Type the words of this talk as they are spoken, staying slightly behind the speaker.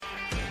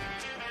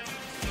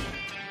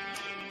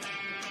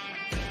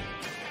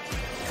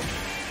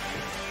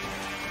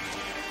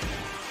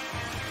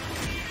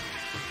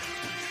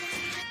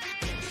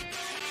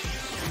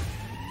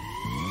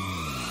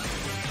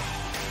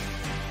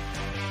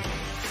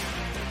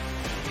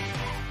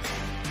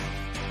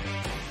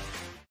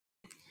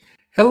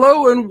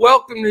Hello and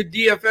welcome to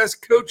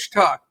DFS Coach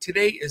Talk.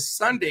 Today is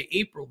Sunday,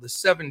 April the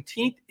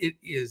 17th. It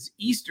is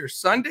Easter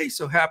Sunday,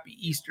 so happy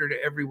Easter to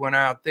everyone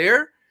out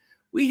there.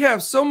 We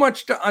have so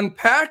much to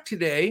unpack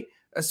today,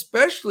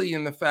 especially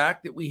in the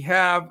fact that we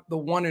have the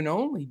one and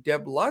only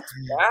Deb Lutz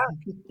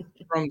back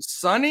from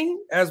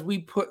sunning, as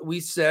we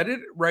said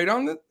it right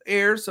on the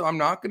air, so I'm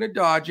not going to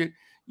dodge it.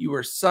 You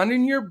were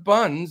sunning your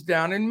buns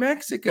down in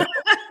Mexico.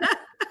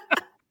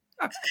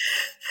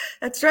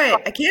 That's right.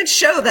 I can't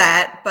show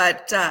that,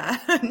 but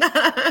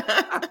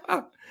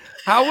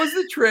How was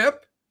the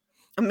trip?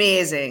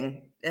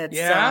 Amazing. It's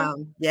Yeah?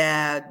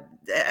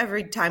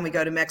 every time we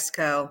go to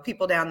Mexico,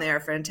 people down there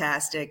are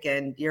fantastic,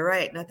 and you're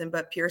right, nothing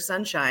but pure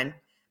sunshine.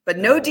 But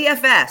no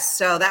DFS.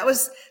 So that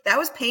was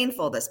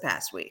painful this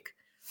past week.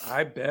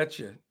 I bet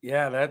you.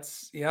 Yeah,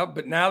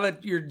 but now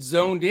that you're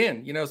zoned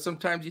in,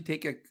 sometimes you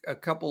take a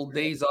couple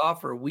days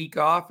off or a week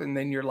off and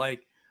then you're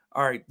like,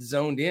 all right,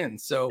 zoned in.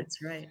 So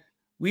that's right.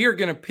 We are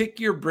going to pick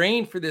your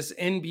brain for this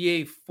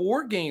NBA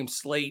 4-game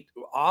slate.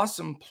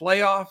 Awesome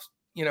playoffs,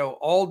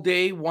 all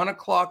day,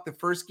 1:00. The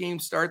first game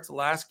starts. The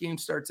last game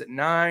starts at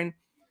 9.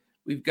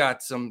 We've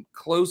got some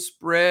close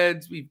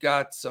spreads. We've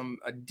got some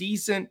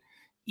decent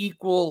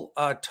equal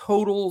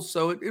totals.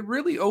 So it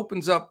really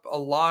opens up a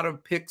lot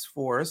of picks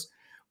for us.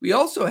 We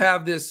also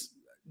have this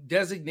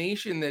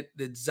designation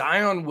that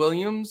Zion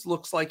Williams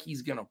looks like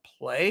he's going to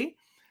play.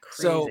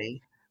 Crazy. So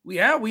we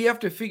have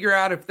to figure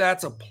out if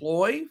that's a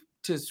ploy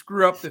to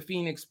screw up the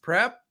Phoenix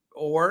prep,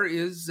 or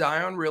is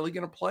Zion really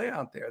going to play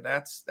out there?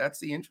 That's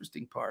the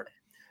interesting part.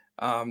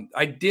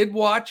 I did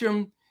watch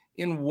him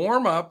in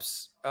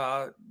warmups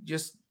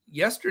just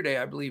yesterday,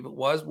 I believe it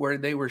was, where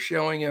they were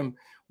showing him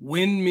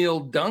windmill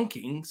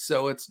dunking.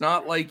 So it's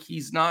not like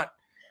he's not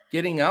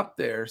getting up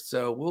there.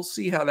 So we'll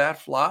see how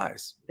that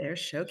flies. They're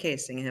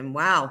showcasing him.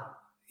 Wow.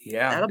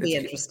 Yeah. That'll be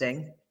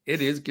interesting.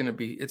 It's going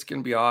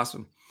to be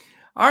awesome.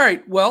 All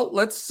right, well,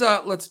 let's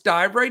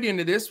dive right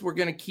into this. We're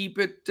going to keep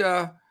it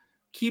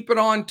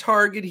on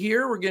target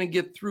here. We're going to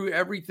get through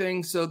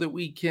everything so that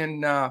we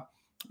can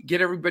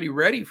get everybody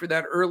ready for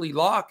that early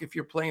lock. If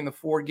you're playing the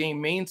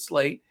 4-game main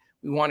slate,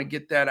 we want to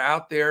get that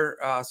out there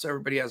so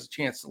everybody has a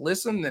chance to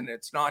listen. Then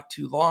it's not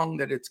too long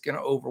that it's going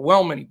to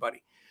overwhelm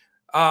anybody.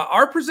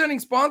 Our presenting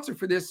sponsor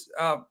for this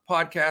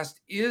podcast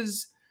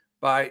is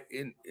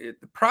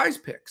the Prize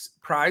Picks.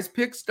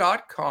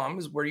 PrizePicks.com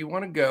is where you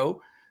want to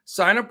go.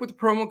 Sign up with the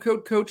promo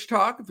code Coach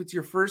Talk. If it's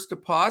your first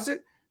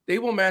deposit, they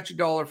will match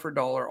 $1 for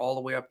 $1 all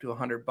the way up to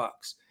 $100.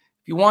 If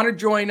you want to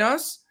join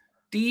us,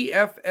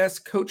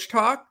 DFS Coach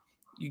Talk,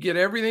 you get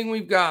everything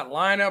we've got: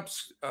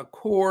 lineups,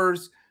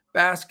 cores,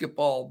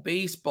 basketball,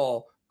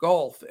 baseball,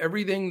 golf,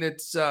 everything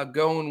that's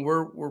going.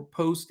 We're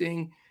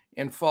posting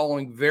and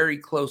following very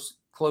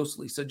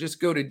closely. So just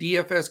go to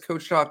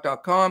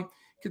dfscoachtalk.com. You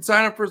can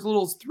sign up for as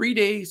little as 3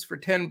 days for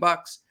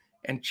 $10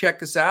 and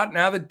check us out.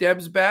 Now that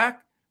Deb's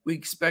back, we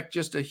expect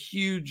just a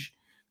huge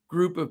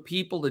group of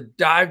people to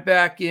dive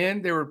back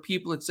in. There were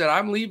people that said,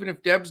 I'm leaving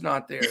if Deb's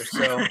not there.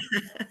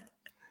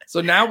 So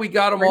now we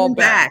got them all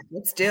back.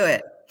 Let's do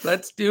it.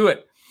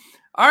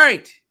 All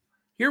right,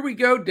 here we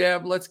go,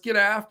 Deb. Let's get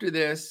after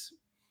this.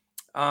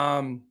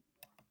 Game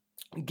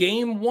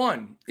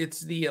 1,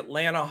 it's the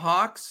Atlanta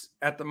Hawks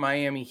at the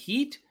Miami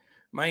Heat.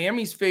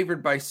 Miami's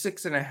favored by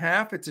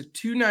 6.5. It's a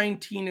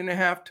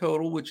 219.5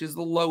 total, which is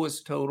the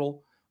lowest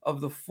total of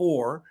the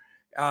 4.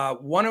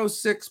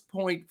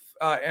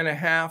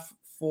 106.5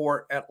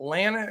 for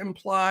Atlanta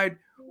implied,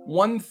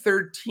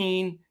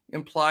 113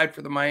 implied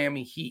for the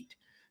Miami Heat.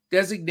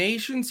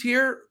 Designations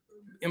here,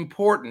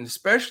 important,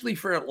 especially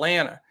for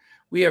Atlanta.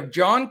 We have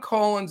John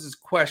Collins is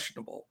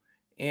questionable.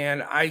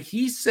 And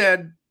he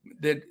said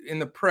that in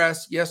the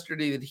press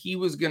yesterday that he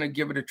was going to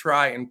give it a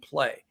try and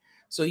play.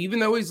 So even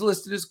though he's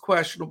listed as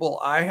questionable,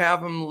 I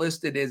have him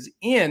listed as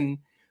in,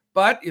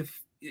 but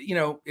if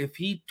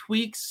he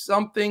tweaks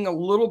something a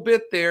little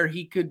bit there,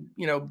 he could,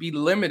 be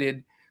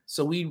limited.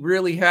 So we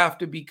really have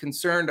to be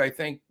concerned, I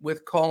think,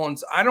 with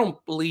Collins. I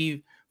don't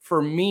believe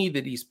for me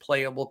that he's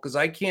playable because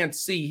I can't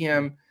see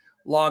him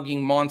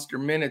logging monster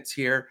minutes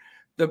here.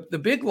 The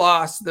big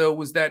loss, though,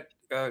 was that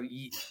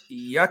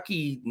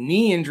yucky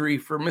knee injury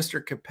for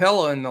Mr.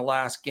 Capella in the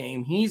last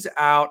game. He's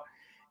out,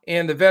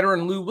 and the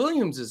veteran Lou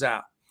Williams is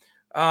out.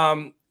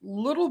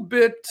 Little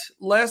bit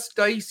less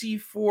dicey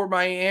for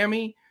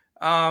Miami.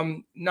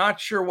 Not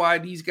sure why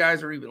these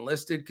guys are even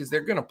listed because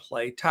they're going to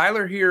play.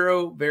 Tyler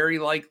Hero, very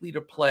likely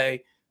to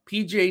play.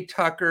 PJ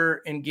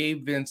Tucker and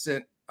Gabe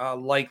Vincent,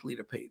 likely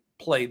to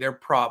play. They're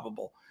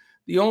probable.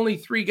 The only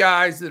 3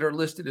 guys that are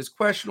listed as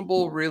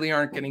questionable really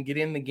aren't going to get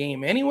in the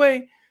game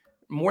anyway.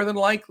 More than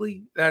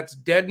likely, that's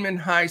Dedmon,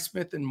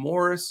 Highsmith, and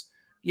Morris.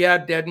 Yeah,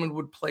 Dedmon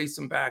would play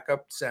some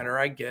backup center.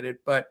 I get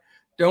it, but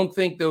don't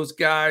think those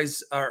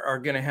guys are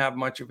going to have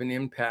much of an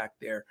impact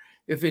there.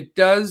 If it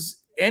does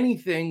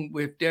anything,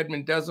 if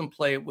Dedmon doesn't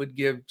play, it would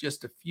give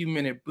just a few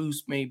minute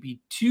boost maybe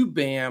to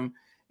Bam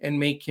and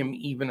make him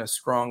even a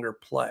stronger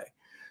play.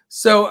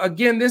 So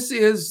again, this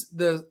is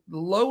the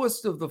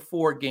lowest of the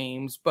 4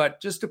 games,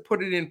 but just to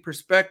put it in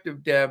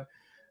perspective, Deb,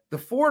 the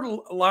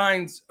four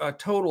lines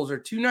totals are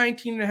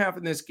 219.5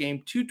 in this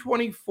game,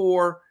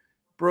 224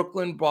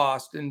 Brooklyn,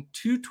 Boston,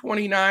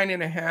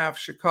 229.5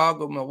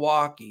 Chicago,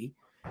 Milwaukee,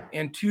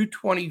 and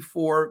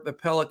 224 the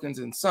Pelicans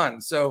and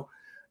Suns. So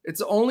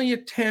it's only a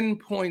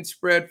 10-point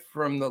spread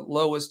from the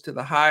lowest to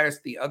the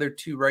highest, the other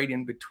two right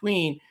in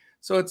between.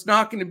 So it's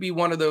not going to be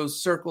one of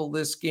those circle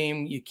this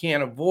game, you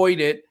can't avoid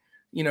it,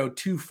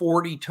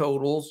 240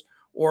 totals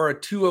or a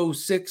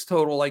 206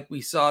 total like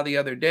we saw the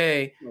other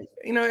day.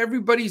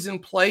 Everybody's in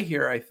play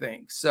here, I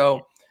think.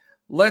 So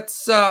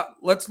let's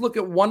look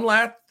at one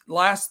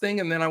last thing,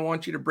 and then I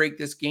want you to break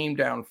this game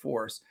down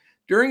for us.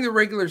 During the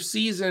regular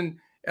season,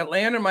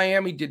 Atlanta and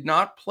Miami did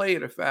not play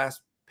at a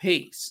fast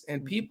pace,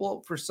 and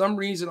people for some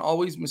reason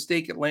always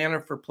mistake Atlanta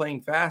for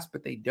playing fast,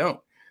 but they don't.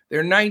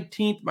 They're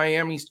 19th,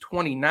 Miami's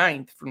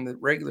 29th from the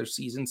regular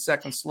season,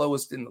 second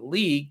slowest in the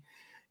league.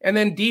 And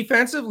then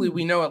defensively,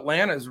 we know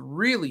Atlanta's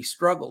really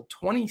struggled,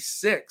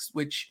 26,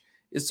 which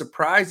is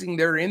surprising.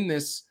 They're in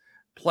this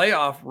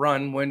playoff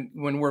run when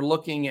we're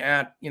looking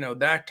at,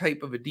 that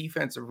type of a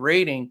defensive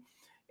rating,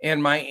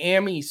 and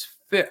Miami's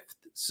 5th.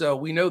 So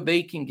we know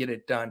they can get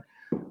it done.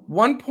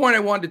 One point I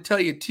wanted to tell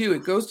you too,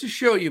 it goes to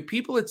show you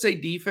people that say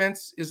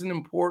defense isn't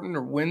important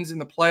or wins in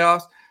the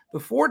playoffs. The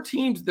four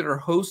teams that are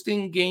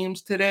hosting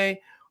games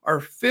today are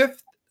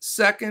 5th,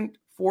 2nd,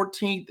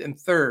 14th, and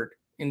 3rd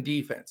in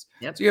defense.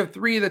 Yep. So you have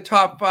 3 of the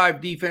top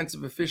 5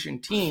 defensive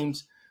efficient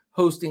teams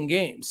hosting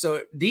games.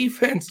 So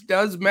defense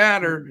does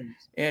matter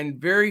and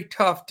very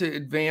tough to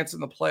advance in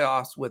the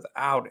playoffs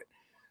without it.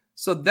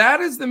 So that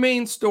is the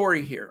main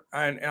story here.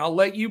 And I'll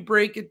let you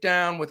break it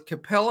down with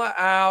Capella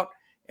out,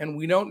 and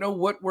we don't know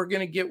what we're going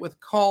to get with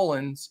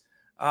Collins.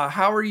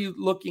 How are you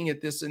looking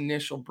at this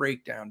initial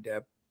breakdown,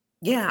 Deb?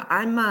 Yeah,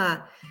 I'm,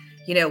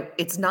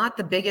 it's not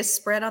the biggest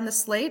spread on the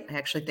slate. I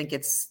actually think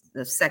it's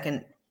the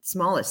second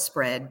smallest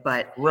spread,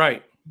 but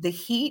right. The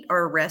Heat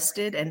are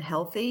rested and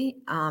healthy,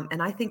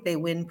 and I think they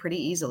win pretty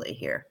easily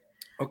here.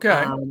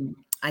 Okay.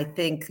 I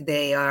think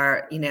they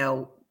are,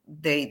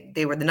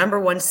 they were the number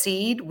 1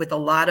 seed with a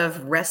lot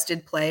of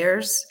rested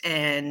players,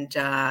 and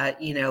I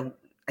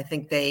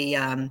think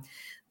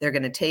they're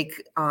going to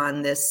take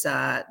on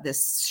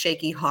this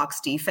shaky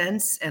Hawks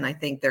defense, and I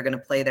think they're going to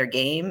play their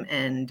game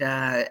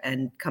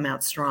and come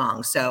out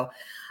strong. So,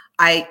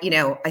 I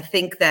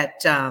think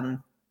that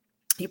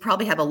you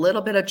probably have a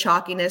little bit of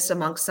chalkiness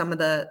amongst some of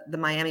the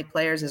Miami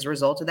players as a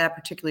result of that,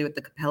 particularly with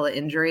the Capella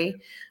injury.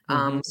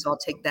 So I'll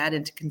take that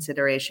into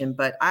consideration.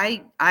 But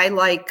I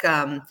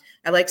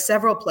like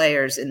several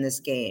players in this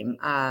game.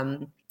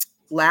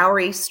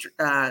 Lowry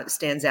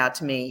stands out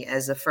to me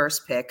as a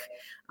first pick.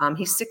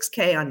 He's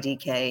 $6K on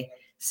DK,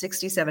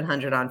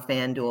 6,700 on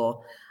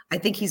FanDuel. I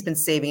think he's been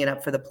saving it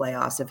up for the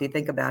playoffs. If you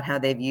think about how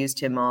they've used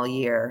him all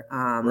year,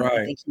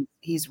 right. I think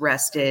he's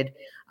rested.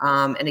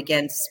 And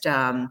against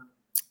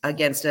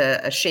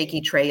a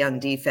shaky Trae Young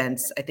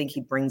defense, I think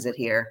he brings it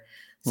here.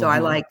 So I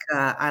like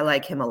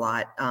him a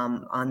lot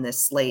on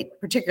this slate,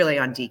 particularly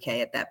on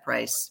DK at that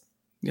price.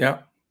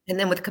 Yeah. And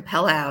then with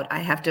Capella out, I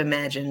have to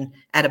imagine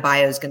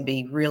Adebayo is going to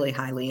be really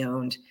highly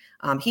owned.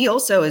 He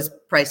also is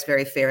priced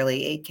very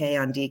fairly,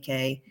 $8K on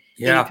DK,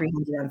 yeah.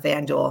 $8,300 on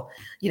FanDuel.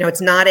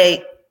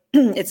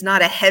 It's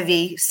not a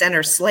heavy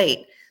center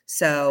slate.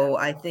 So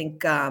I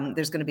think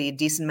there's going to be a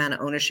decent amount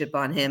of ownership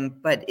on him,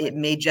 but it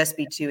may just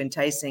be too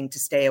enticing to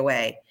stay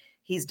away.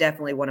 He's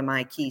definitely one of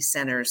my key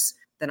centers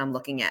that I'm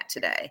looking at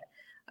today.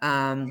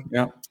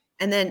 Yeah.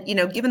 And then,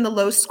 given the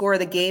low score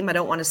of the game, I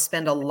don't want to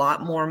spend a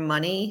lot more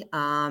money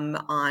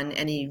on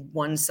any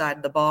one side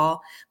of the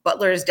ball.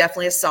 Butler is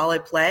definitely a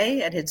solid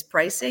play at his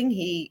pricing.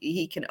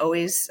 He can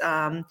always,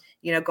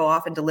 go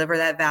off and deliver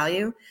that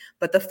value.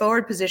 But the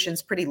forward position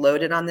is pretty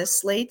loaded on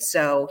this slate,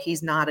 so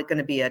he's not going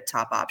to be a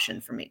top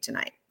option for me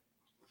tonight.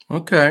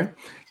 Okay.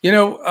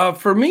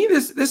 For me,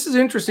 this is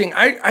interesting.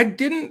 I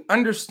didn't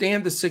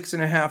understand the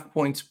 6.5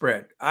 point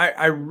spread.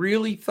 I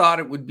really thought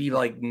it would be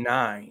like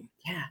 9.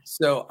 Yeah.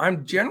 So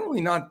I'm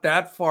generally not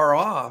that far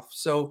off.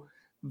 So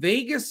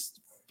Vegas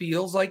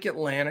feels like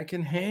Atlanta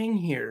can hang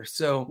here.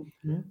 So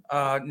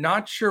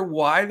not sure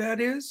why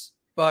that is,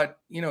 but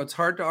it's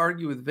hard to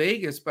argue with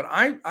Vegas, but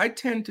I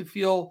tend to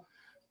feel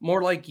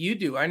more like you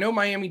do. I know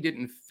Miami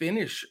didn't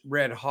finish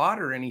red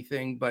hot or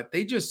anything, but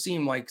they just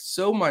seem like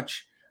so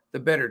much the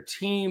better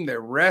team.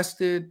 They're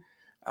rested.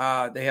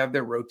 They have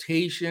their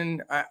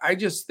rotation. I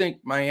just think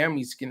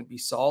Miami's going to be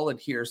solid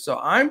here.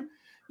 So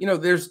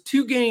there's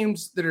 2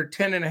 games that are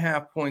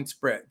 10.5 point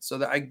spread. So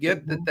that I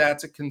get that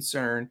that's a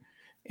concern.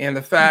 And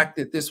the fact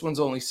that this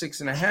one's only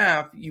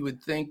 6.5, you would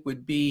think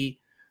would be,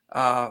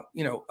 a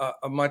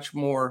much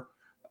more,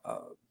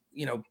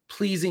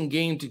 pleasing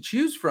game to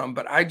choose from.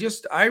 But I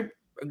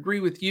agree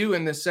with you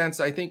in the sense,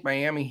 I think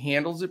Miami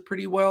handles it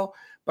pretty well,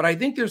 but I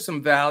think there's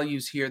some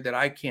values here that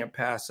I can't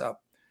pass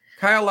up.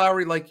 Kyle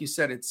Lowry, like you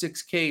said, at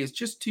 6K is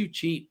just too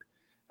cheap.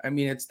 I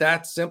mean, it's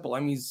that simple. I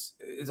mean,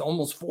 it's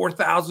almost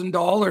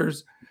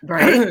 $4,000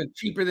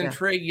 cheaper than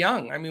Trae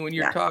Young. I mean, when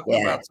you're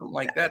talking about something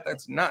like that,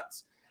 that's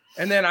nuts.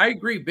 And then I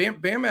agree,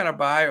 Bam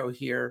Adebayo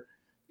here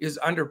is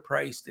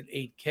underpriced at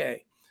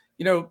 8K.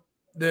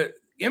 the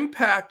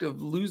impact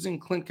of losing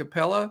Clint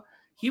Capella,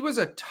 he was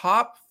a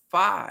top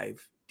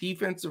 5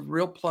 defensive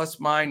real plus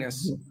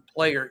minus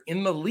player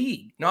in the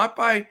league, not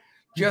by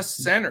just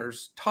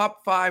centers,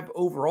 top 5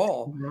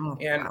 overall.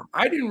 And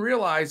I didn't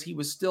realize he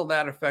was still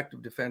that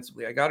effective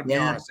defensively. I got to be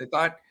honest.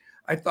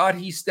 I thought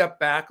he stepped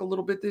back a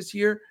little bit this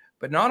year,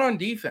 but not on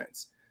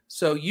defense.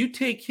 So you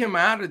take him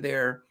out of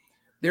there,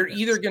 they're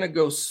either going to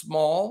go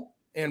small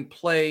and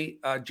play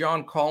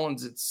John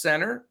Collins at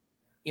center,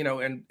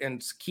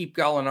 and keep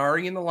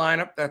Gallinari in the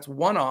lineup. That's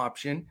one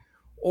option.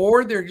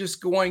 Or they're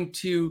just going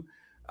to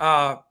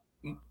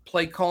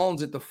play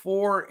Collins at the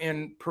 4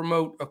 and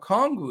promote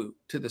Okongwu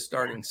to the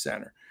starting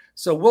center.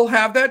 So we'll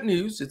have that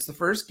news. It's the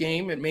first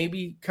game. It may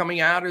be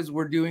coming out as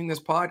we're doing this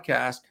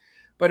podcast.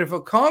 But if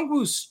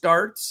Okongwu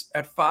starts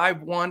at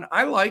 5-1,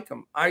 I like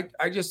him. I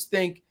just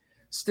think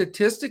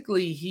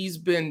statistically he's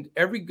been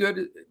every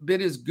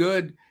bit as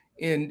good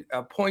in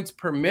points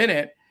per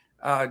minute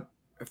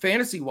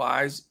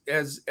fantasy-wise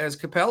as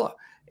Capella.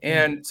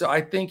 And so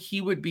I think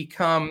he would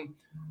become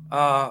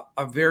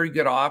a very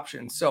good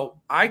option.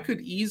 So I could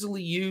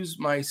easily use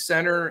my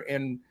center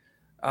and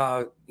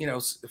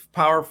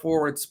power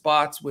forward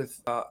spots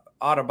with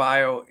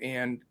Adebayo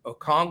and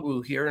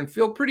Okongwu here and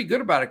feel pretty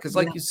good about it. Because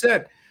like you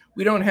said,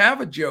 we don't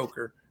have a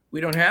Joker.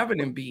 We don't have an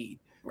Embiid.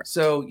 Right.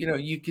 So,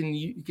 you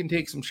can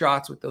take some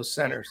shots with those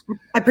centers.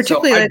 I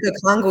particularly like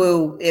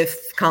Okongwu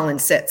if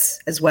Collins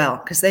sits as well,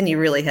 because then you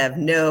really have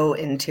no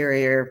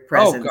interior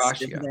presence. Oh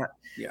gosh,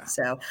 yeah.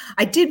 So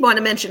I did want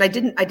to mention, I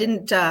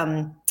didn't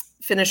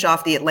finish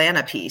off the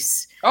Atlanta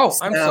piece. Oh,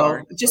 so I'm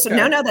sorry.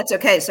 No, that's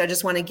okay. So I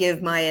just want to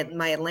give my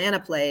Atlanta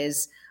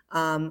plays.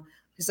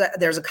 Because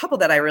there's a couple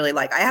that I really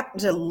like. I happen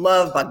to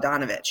love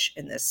Bogdanovich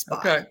in this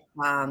spot. Okay.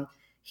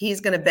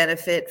 He's going to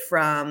benefit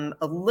from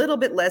a little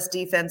bit less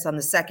defense on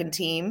the second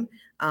team.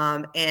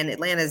 And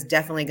Atlanta is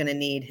definitely going to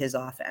need his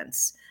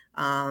offense.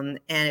 And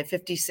at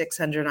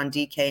 5,600 on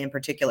DK in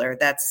particular,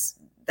 that's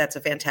a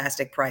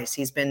fantastic price.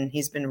 He's been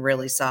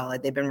really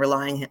solid. They've been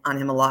relying on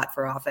him a lot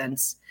for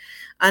offense.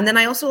 And then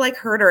I also like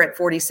Herter at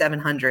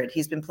 4,700.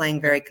 He's been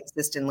playing very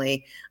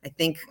consistently. I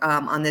think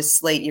on this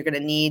slate, you're going to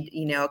need,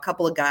 a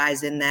couple of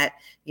guys in that,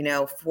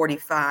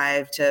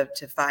 45 to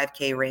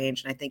 5K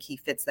range. And I think he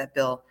fits that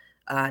bill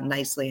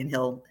nicely, and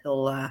he'll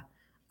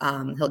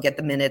get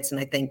the minutes. And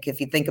I think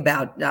if you think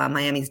about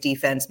Miami's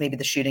defense, maybe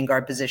the shooting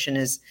guard position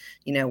is,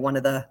 one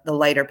of the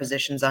lighter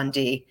positions on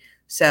D.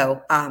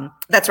 So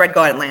that's where I'd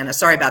go at Atlanta.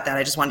 Sorry about that.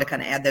 I just wanted to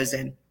kind of add those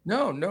in.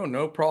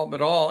 No problem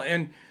at all.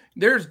 And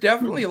there's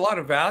definitely a lot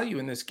of value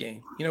in this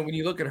game. When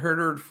you look at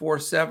Herter at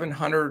 4.7,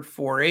 Hunter at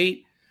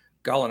 4.8,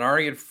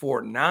 Gallinari at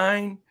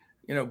 4.9,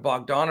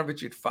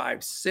 Bogdanovich at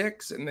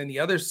 5.6, and then the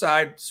other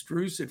side,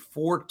 Strus at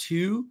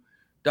 4.2,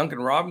 Duncan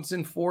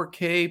Robinson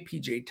 4K,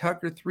 PJ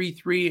Tucker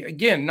 3.3.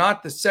 Again,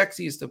 not the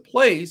sexiest of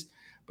plays,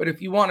 but if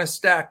you want to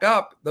stack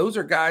up, those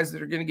are guys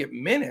that are going to get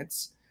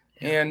minutes.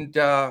 And,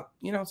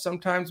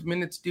 sometimes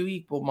minutes do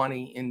equal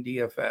money in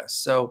DFS.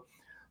 So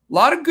a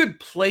lot of good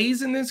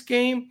plays in this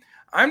game.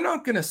 I'm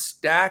not going to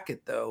stack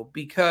it, though,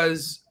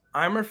 because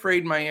I'm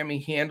afraid Miami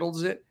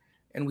handles it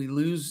and we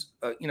lose,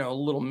 a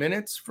little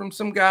minutes from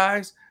some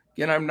guys.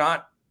 Again, I'm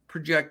not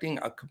projecting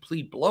a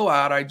complete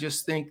blowout. I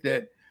just think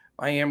that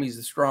Miami's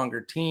the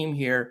stronger team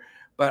here.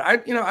 But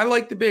I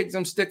like the bigs.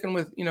 I'm sticking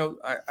with,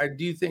 I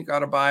do think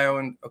Adebayo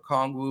and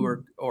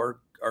Okongwu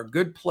are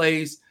good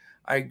plays.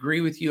 I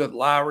agree with you that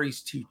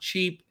Lowry's too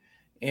cheap.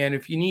 And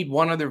if you need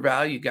one other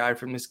value guy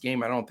from this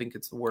game, I don't think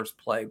it's the worst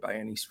play by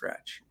any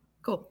stretch.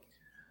 Cool.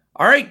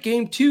 All right,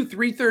 game 2,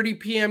 3:30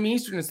 p.m.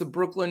 Eastern is the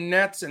Brooklyn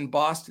Nets and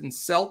Boston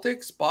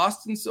Celtics.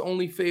 Boston's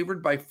only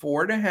favored by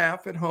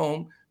 4.5 at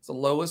home. It's the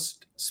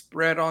lowest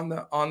spread on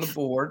the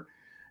board.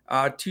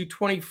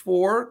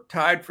 224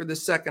 tied for the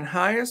second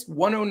highest.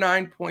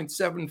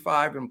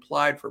 109.75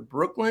 implied for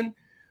Brooklyn.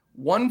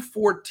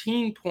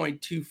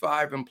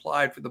 114.25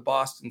 implied for the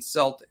Boston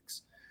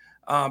Celtics.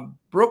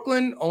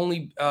 Brooklyn,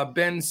 only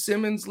Ben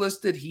Simmons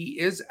listed. He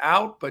is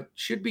out, but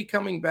should be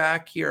coming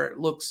back here. It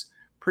looks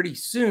pretty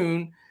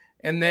soon.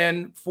 And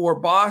then for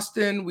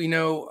Boston, we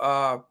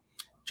know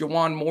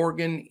Juwan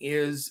Morgan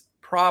is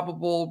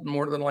probable,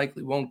 more than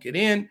likely won't get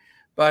in,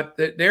 but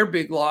their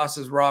big loss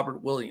is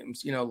Robert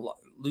Williams.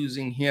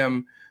 Losing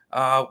him,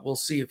 we'll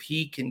see if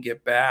he can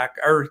get back.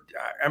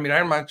 I'm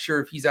not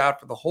sure if he's out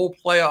for the whole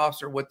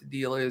playoffs or what the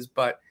deal is,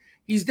 but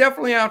he's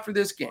definitely out for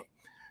this game.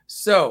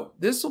 So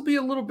this will be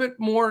a little bit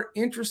more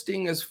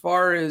interesting as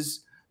far as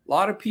a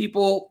lot of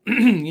people,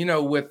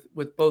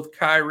 with both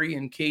Kyrie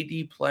and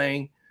KD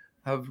playing,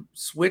 have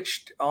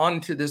switched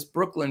onto this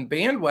Brooklyn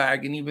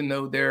bandwagon, even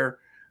though they're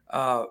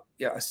an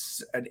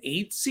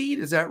 8 seed.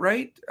 Is that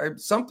right?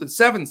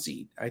 7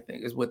 seed, I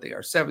think, is what they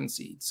are, 7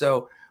 seed.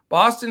 So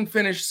Boston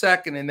finished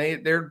second, and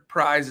their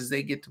prize is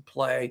they get to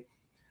play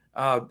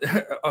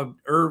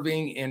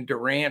Irving and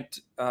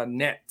Durant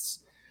Nets.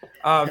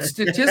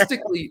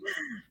 Statistically,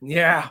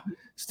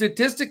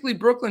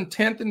 Brooklyn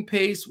 10th in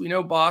pace. We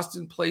know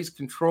Boston plays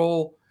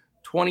control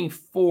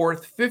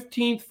 24th,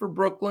 15th for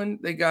Brooklyn.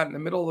 They got in the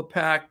middle of the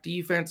pack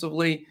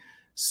defensively.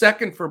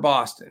 second for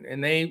Boston,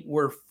 and they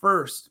were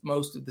first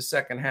most of the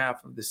second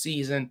half of the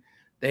season.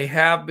 They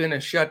have been a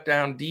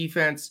shutdown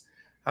defense.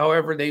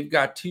 However, they've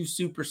got two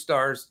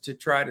superstars to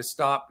try to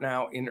stop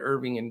now in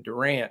Irving and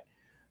Durant.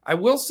 I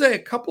will say a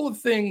couple of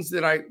things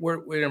that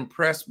would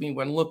impress me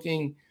when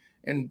looking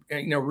and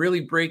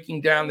really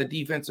breaking down the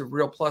defensive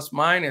real plus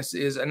minus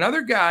is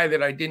another guy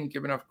that I didn't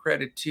give enough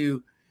credit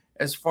to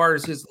as far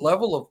as his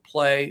level of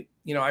play.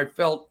 I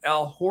felt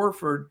Al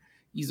Horford,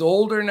 he's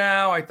older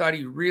now. I thought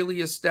he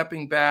really is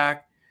stepping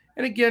back.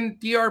 And again,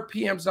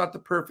 DRPM's not the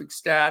perfect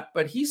stat,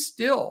 but he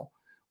still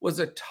was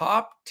a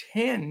top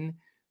 10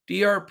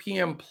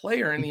 DRPM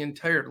player in the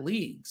entire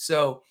league.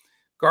 So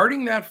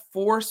guarding that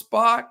 4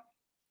 spot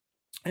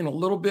and a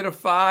little bit of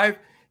 5,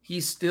 he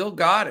still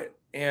got it.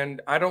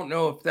 And I don't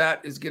know if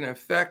that is going to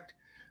affect,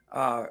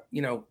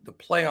 the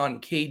play on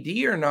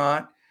KD or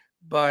not,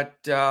 but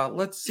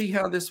let's see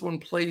how this one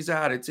plays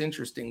out. It's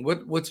interesting.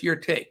 What's your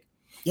take?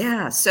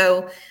 Yeah,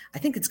 so I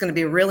think it's going to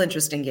be a real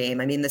interesting game.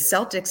 I mean, the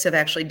Celtics have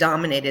actually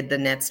dominated the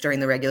Nets during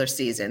the regular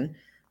season.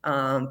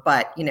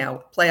 But,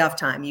 playoff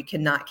time, you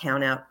cannot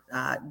count out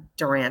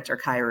Durant or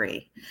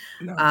Kyrie.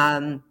 No.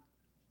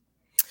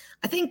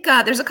 I think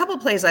there's a couple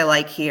of plays I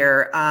like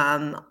here.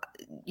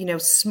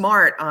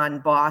 Smart on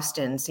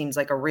Boston seems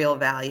like a real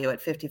value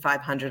at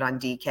 5,500 on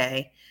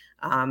DK.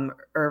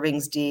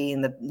 Irving's D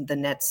and the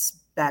Nets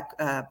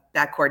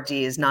backcourt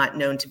D is not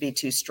known to be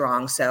too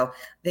strong. So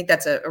I think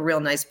that's a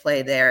real nice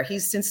play there.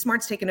 Since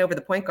Smart's taken over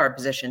the point guard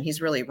position, he's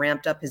really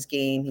ramped up his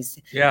game. He's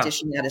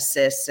dishing out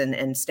assists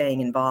and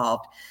staying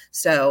involved.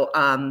 So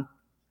I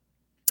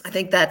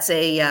think that's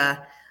a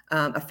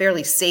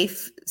fairly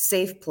safe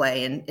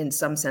play in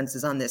some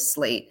senses on this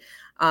slate.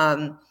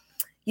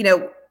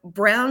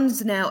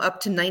 Brown's now up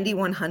to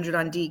 9,100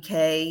 on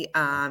DK,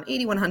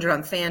 8,100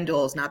 on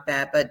FanDuel is not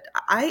bad, but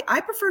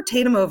I prefer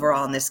Tatum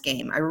overall in this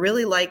game. I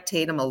really like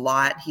Tatum a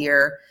lot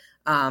here.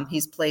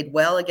 He's played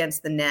well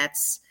against the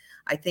Nets.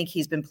 I think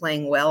he's been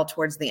playing well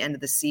towards the end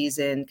of the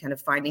season, kind of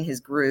finding his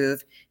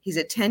groove. He's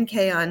at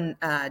 10K on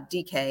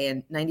DK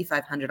and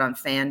 9,500 on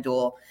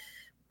FanDuel.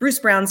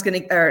 Jaylen Brown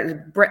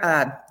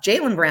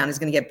is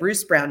going to get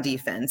Bruce Brown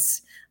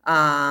defense,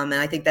 and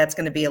I think that's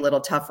going to be a little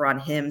tougher on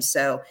him.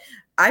 So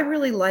I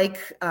really like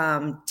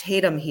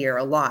Tatum here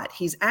a lot.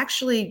 He's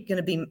actually going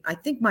to be, I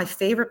think, my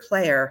favorite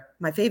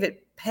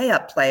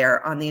pay-up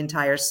player on the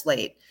entire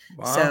slate.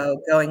 Wow.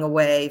 So going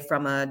away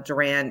from a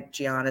Durant,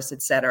 Giannis,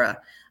 etc.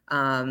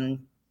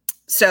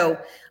 So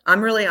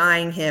I'm really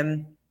eyeing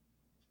him.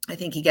 I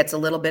think he gets a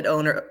little bit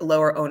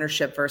lower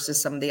ownership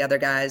versus some of the other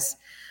guys.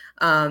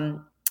 And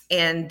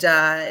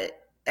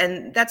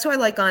that's who I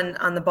like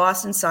on the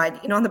Boston side.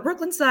 On the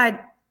Brooklyn side,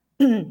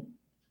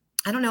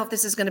 I don't know if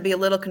this is going to be a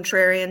little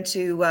contrarian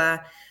to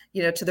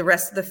the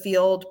rest of the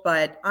field,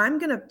 but I'm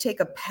going to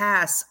take a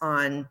pass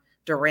on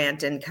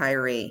Durant and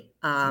Kyrie.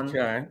 Okay.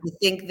 I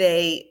think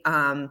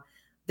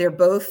they're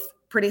both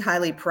pretty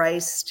highly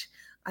priced.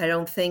 I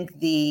don't think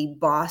the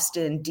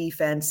Boston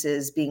defense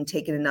is being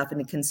taken enough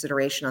into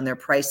consideration on their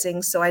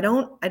pricing. So I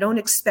don't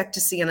expect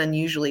to see an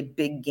unusually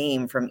big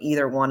game from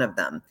either one of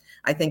them.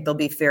 I think they'll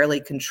be fairly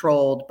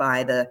controlled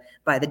by the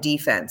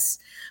defense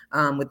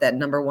with that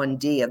number 1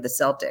 D of the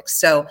Celtics.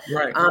 So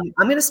right. I'm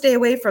going to stay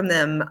away from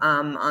them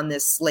on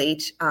this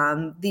slate.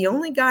 The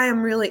only guy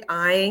I'm really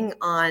eyeing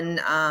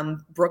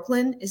on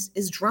Brooklyn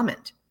is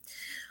Drummond.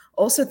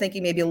 Also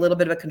thinking maybe a little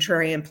bit of a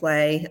contrarian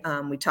play.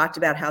 We talked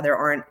about how there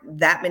aren't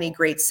that many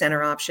great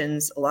center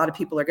options. A lot of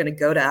people are going to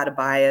go to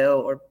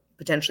Adebayo or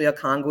potentially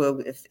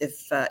Okongwu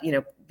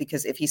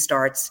because if he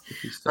starts.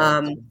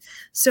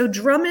 So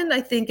Drummond,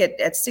 I think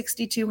at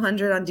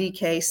 6,200 on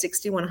DK,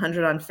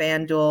 6,100 on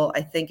FanDuel,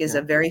 I think is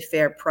a very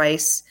fair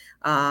price.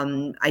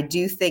 I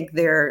do think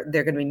they're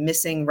going to be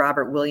missing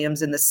Robert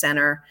Williams in the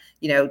center.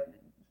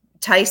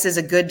 Tice is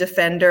a good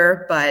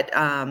defender,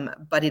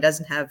 but he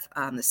doesn't have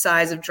the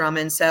size of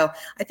Drummond. So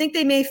I think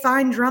they may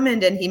find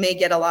Drummond, and he may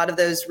get a lot of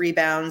those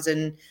rebounds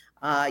and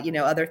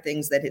other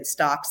things that his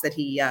stocks that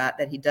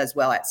he does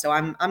well at. So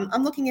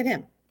I'm looking at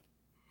him.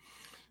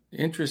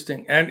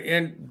 Interesting,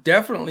 and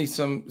definitely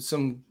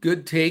some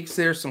good takes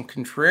there, some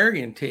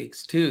contrarian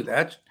takes too.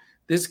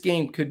 This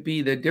game could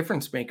be the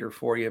difference maker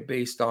for you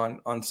based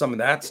on some of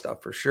that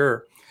stuff for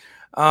sure.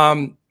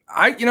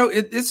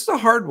 It's a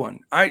hard one.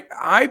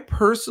 I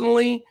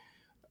personally,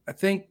 I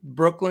think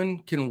Brooklyn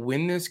can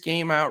win this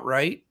game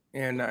outright.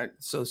 And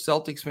so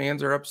Celtics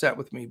fans are upset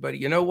with me, but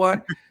you know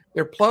what?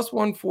 They're plus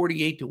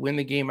 148 to win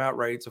the game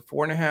outright. It's a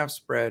 4.5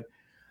 spread.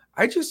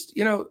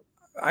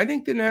 I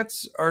think the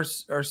Nets are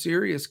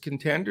serious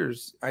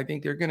contenders. I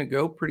think they're going to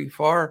go pretty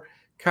far.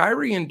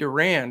 Kyrie and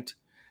Durant,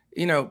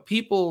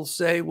 people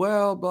say,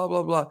 well, blah,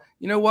 blah, blah.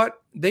 You know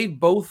what? They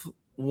both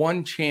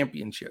won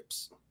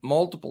championships.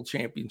 Multiple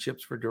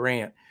championships for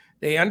Durant.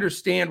 They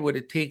understand what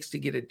it takes to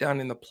get it done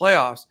in the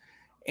playoffs.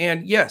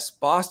 And yes,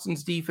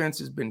 Boston's defense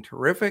has been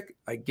terrific.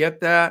 I get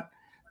that.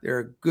 They're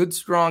a good,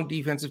 strong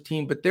defensive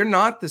team, but they're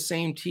not the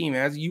same team,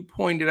 as you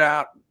pointed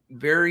out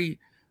very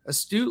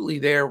astutely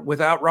there,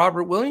 without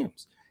Robert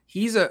Williams.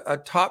 He's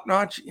a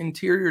top-notch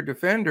interior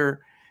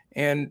defender,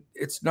 And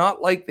it's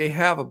not like they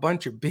have a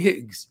bunch of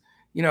bigs.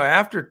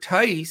 After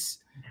Tice,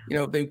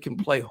 they can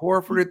play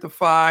Horford at the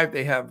 5.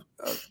 They have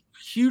a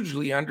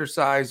hugely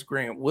undersized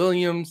Grant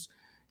Williams.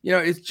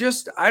 It's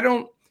just,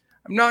 I'm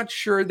not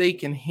sure they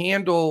can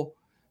handle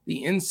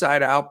the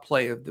inside out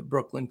play of the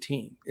Brooklyn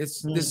team.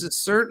 This is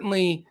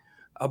certainly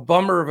a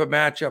bummer of a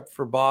matchup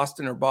for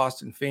Boston or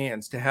Boston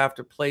fans to have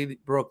to play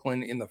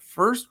Brooklyn in the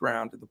first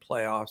round of the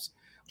playoffs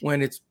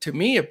when it's, to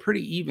me, a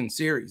pretty even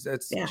series.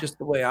 That's just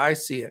the way I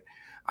see it.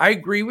 I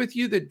agree with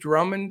you that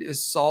Drummond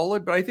is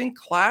solid, but I think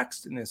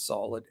Claxton is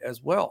solid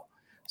as well.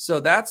 So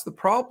that's the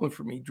problem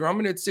for me.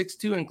 Drummond at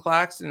 6'2" and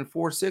Claxton at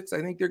 4'6".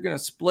 I think they're going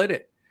to split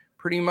it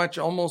pretty much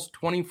almost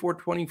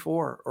 24-24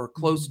 or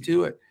close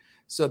to it.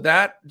 So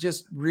that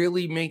just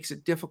really makes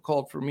it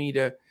difficult for me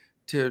to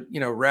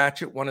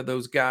ratchet one of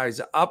those guys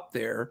up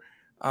there.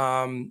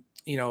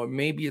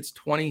 Maybe it's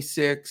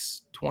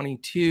 26,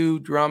 22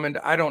 Drummond.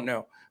 I don't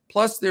know.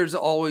 Plus, there's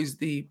always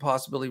the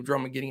possibility of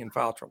Drummond getting in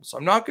foul trouble. So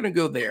I'm not going to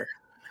go there.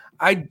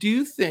 I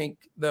do think,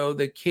 though,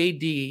 that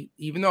KD,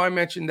 even though I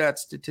mentioned that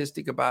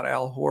statistic about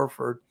Al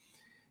Horford,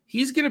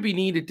 he's going to be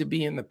needed to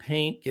be in the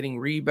paint, getting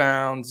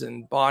rebounds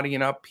and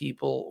bodying up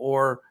people,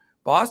 or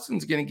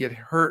Boston's going to get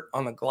hurt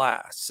on the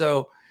glass.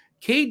 So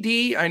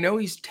KD, I know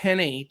he's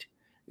 10-8.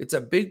 It's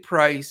a big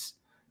price.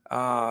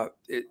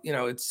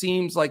 It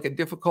seems like a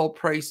difficult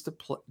price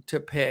to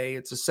pay.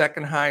 It's the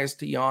second highest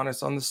to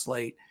Giannis on the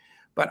slate.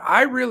 But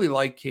I really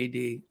like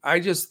KD. I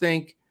just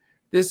think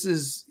this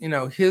is,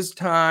 his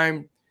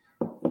time.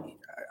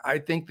 I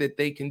think that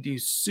they can do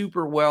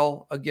super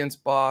well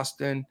against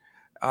Boston.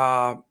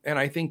 And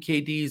I think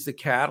KD is the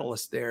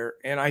catalyst there.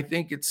 And I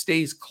think it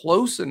stays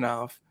close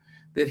enough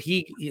that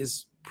he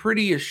is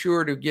pretty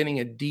assured of getting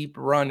a deep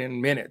run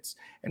in minutes.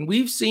 And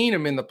we've seen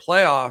him in the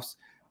playoffs.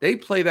 They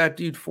play that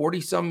dude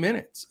 40-some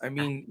minutes. I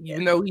mean,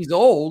 even though he's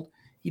old,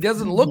 he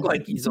doesn't look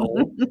like he's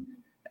old.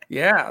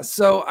 Yeah.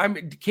 So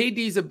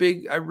KD's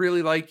I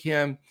really like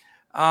him.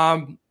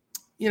 And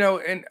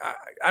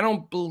I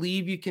don't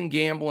believe you can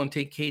gamble and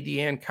take KD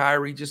and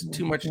Kyrie, just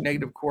too much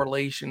negative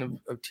correlation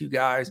of two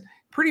guys.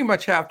 Pretty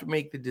much have to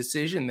make the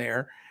decision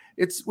there.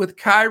 It's with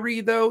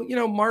Kyrie, though,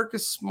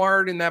 Marcus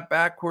Smart in that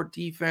backcourt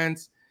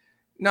defense.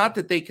 Not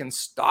that they can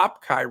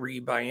stop Kyrie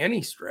by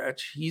any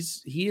stretch.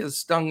 He has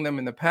stung them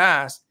in the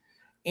past.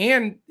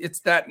 And it's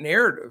that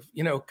narrative,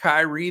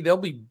 Kyrie, they'll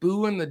be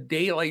booing the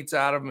daylights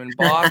out of him in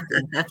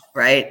Boston.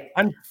 Right.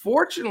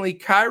 Unfortunately,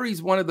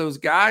 Kyrie's one of those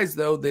guys,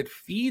 though, that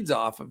feeds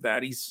off of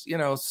that. He's,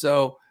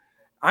 so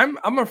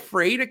I'm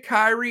afraid of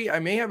Kyrie. I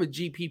may have a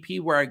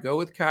GPP where I go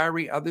with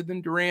Kyrie other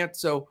than Durant.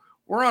 So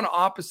we're on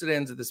opposite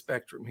ends of the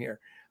spectrum here.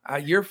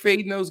 You're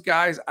fading those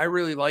guys. I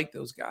really like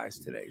those guys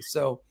today.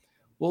 So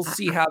we'll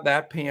see how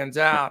that pans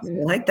out. I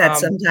like that.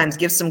 Sometimes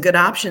give some good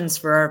options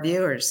for our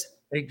viewers.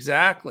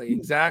 Exactly.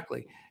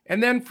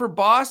 And then for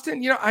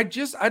Boston,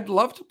 I'd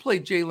love to play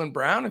Jaylen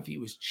Brown if he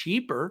was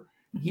cheaper.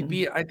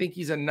 I think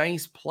he's a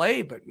nice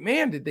play, but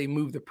man, did they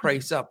move the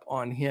price up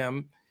on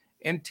him.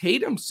 And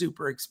Tatum's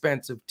super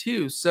expensive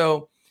too.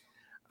 So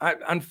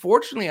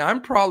unfortunately,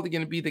 I'm probably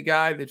going to be the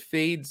guy that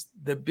fades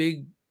the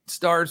big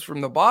stars from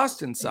the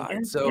Boston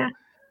side. So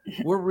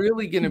we're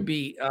really going to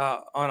be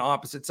on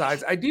opposite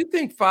sides. I do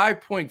think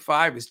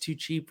 5.5 is too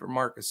cheap for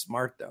Marcus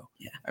Smart, though.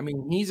 Yeah. I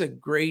mean, he's a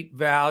great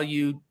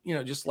value,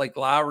 just like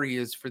Lowry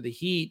is for the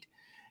Heat.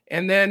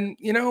 And then,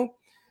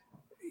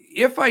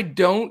 if a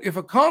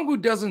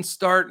Kongu doesn't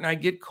start and I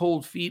get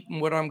cold feet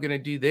and what I'm going to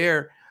do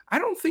there, I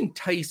don't think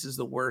Tice is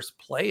the worst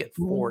play at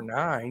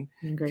 4.9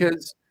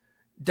 because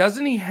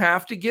doesn't he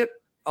have to get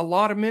a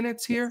lot of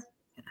minutes here?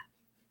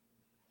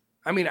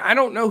 I mean, I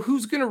don't know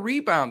who's going to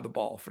rebound the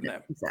ball for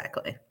them.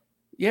 Exactly.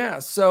 Yeah.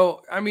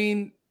 So, I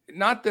mean,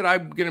 not that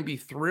I'm going to be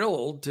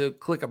thrilled to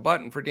click a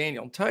button for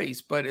Daniel Tice,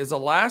 but as a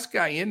last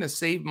guy in to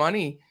save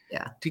money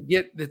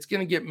that's going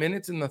to get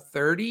minutes in the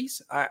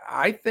 30s,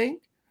 I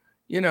think,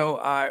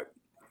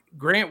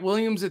 Grant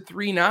Williams at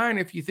 3.9,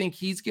 if you think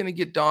he's going to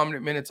get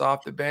dominant minutes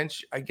off the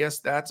bench, I guess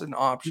that's an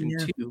option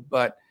too.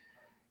 But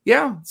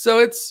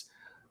so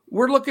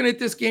we're looking at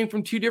this game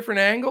from two different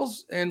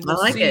angles and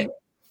we'll see. It.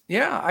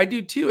 Yeah, I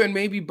do too. And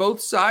maybe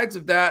both sides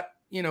of that,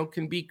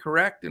 can be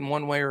correct in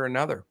one way or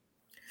another.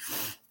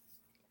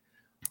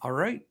 All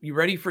right. You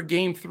ready for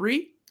game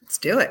 3? Let's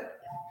do it.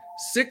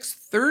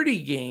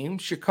 6:30 game,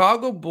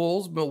 Chicago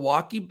Bulls,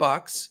 Milwaukee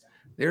Bucks.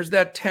 There's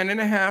that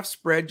 10.5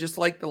 spread, just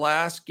like the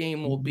last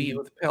game will be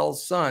with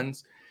Pels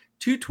Suns.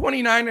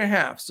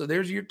 229.5. So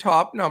there's your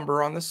top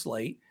number on the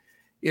slate.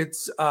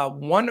 It's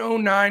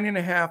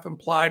 109.5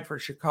 implied for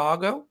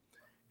Chicago.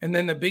 And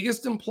then the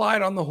biggest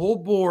implied on the whole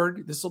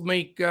board, this will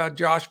make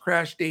Josh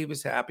Crash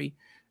Davis happy.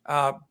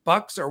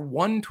 Bucks are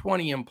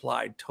 120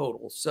 implied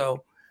total.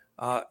 So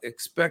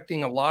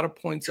expecting a lot of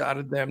points out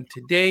of them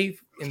today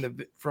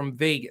from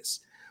Vegas.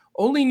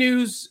 Only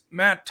news,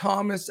 Matt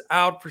Thomas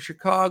out for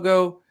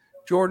Chicago.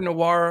 Jordan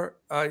Nwora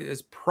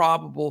is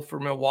probable for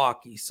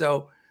Milwaukee.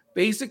 So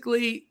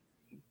basically,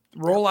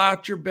 roll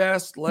out your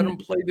best, let them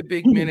play the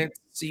big minutes,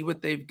 see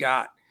what they've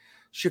got.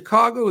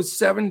 Chicago is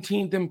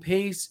 17th in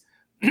pace.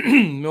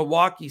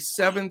 Milwaukee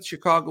 7th.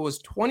 Chicago was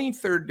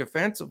 23rd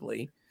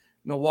defensively.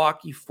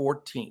 Milwaukee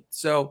 14th.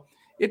 So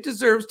it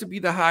deserves to be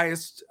the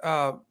highest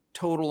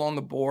total on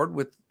the board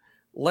with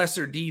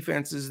lesser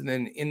defenses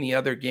than in the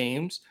other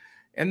games.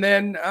 And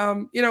then,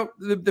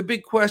 the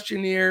big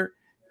question here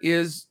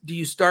is, do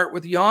you start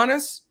with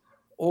Giannis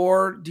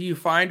or do you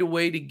find a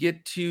way to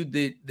get to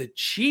the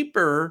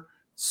cheaper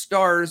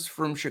stars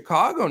from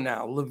Chicago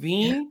now?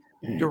 LaVine,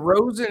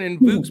 DeRozan, and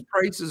Vooch's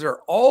prices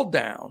are all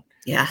down.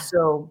 Yeah.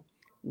 So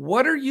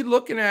what are you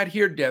looking at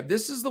here, Deb?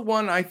 This is the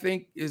one I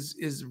think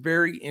is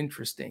very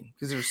interesting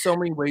because there's so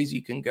many ways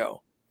you can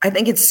go. I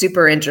think it's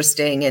super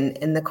interesting.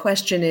 And the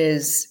question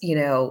is,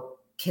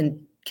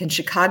 can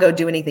Chicago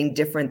do anything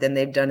different than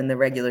they've done in the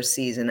regular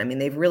season? I mean,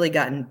 they've really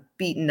gotten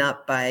beaten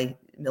up by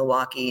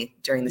Milwaukee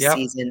during the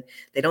season.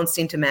 They don't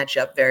seem to match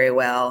up very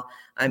well.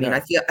 I mean,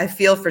 I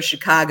feel for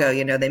Chicago,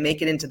 they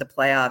make it into the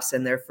playoffs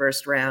and their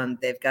first round,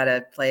 they've got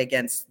to play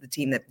against the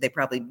team that they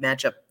probably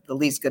match up the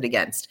least good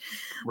against.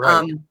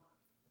 Right.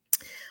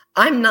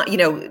 I'm not,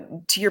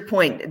 to your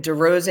point,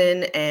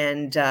 DeRozan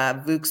and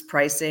Vooch's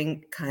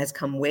pricing has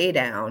come way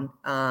down.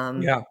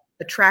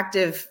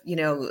 Attractive,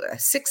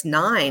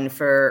 6'9"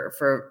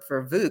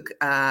 for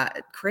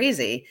Vooch,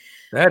 crazy.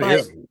 That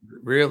is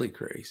really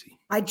crazy.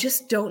 I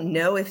just don't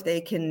know if they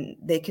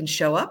can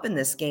show up in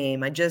this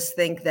game. I just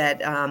think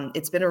that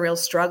it's been a real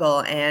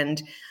struggle,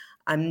 and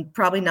I'm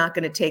probably not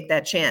going to take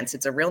that chance.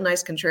 It's a real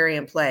nice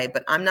contrarian play,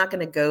 but I'm not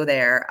going to go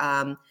there.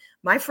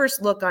 My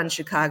first look on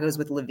Chicago is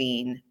with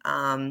LaVine.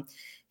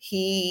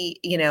 He,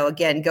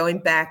 again, going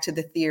back to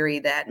the theory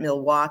that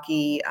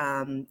Milwaukee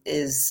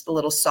is a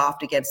little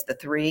soft against the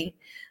three.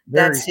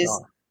 That's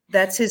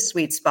his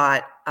sweet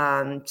spot.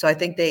 So I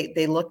think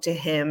they look to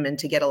him and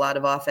to get a lot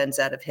of offense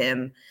out of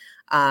him.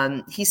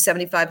 He's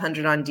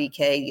 7,500 on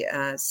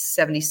DK,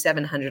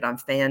 7,700 on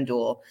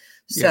FanDuel.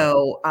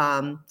 So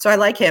I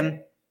like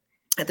him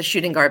at the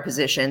shooting guard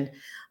position.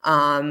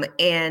 And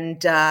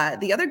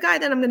the other guy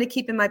that I'm going to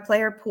keep in my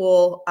player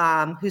pool,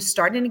 who's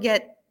starting to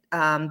get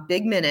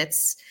big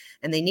minutes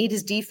and they need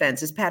his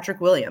defense, is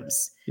Patrick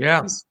Williams.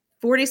 Yeah. He's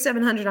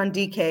 4,700 on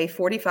DK,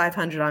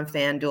 4,500 on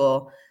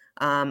FanDuel.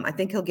 I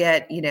think he'll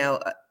get,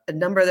 a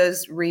number of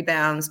those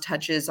rebounds,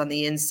 touches on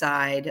the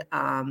inside.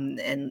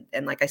 And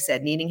like I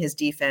said, needing his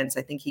defense,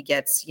 I think he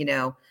gets,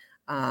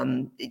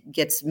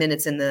 gets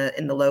minutes in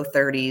the low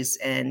 30s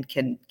and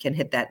can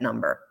hit that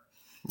number.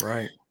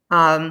 Right.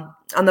 On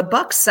the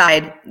Bucks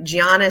side,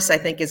 Giannis, I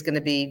think, is going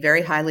to be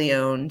very highly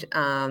owned,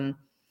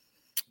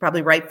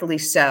 probably rightfully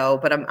so.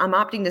 But I'm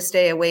opting to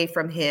stay away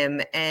from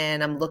him,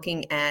 and I'm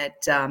looking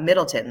at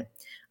Middleton,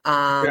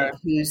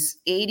 who's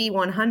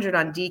 8,100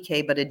 on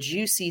DK, but a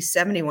juicy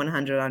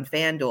 7,100 on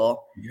FanDuel.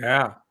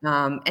 Yeah.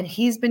 And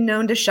he's been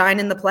known to shine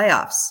in the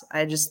playoffs.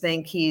 I just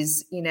think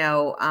he's,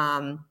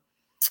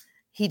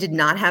 he did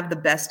not have the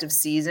best of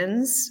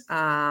seasons,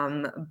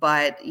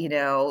 but,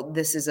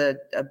 this is a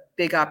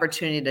big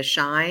opportunity to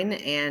shine.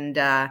 And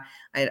I'm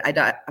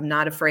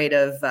not afraid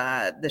of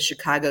the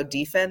Chicago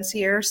defense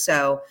here.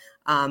 So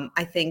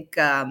I think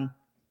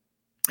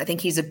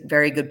he's a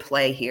very good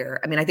play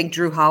here. I mean, I think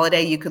Drew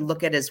Holiday you could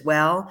look at as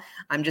well.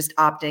 I'm just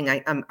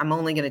opting. I'm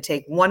only going to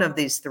take one of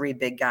these three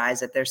big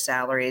guys at their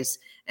salaries,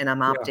 and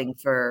I'm opting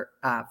for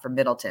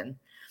Middleton.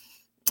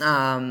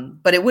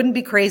 But it wouldn't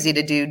be crazy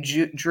to do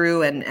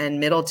Drew and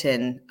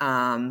Middleton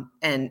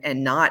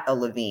and not a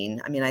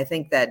LaVine. I mean, I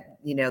think that,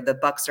 the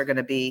Bucks are going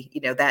to be,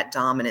 that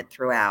dominant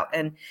throughout.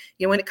 And,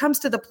 when it comes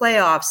to the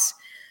playoffs,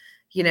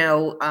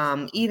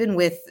 even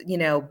with,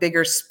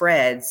 bigger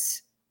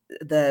spreads,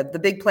 the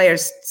big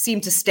players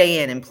seem to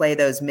stay in and play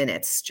those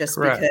minutes just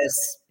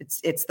because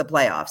it's the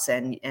playoffs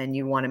and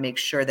you want to make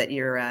sure that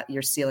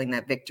you're sealing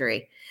that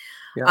victory.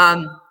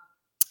 Yeah.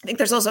 I think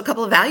there's also a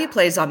couple of value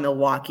plays on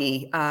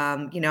Milwaukee.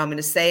 I'm going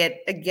to say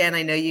it again.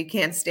 I know you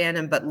can't stand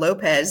him, but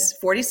Lopez,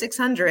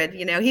 4,600,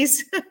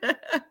 he's.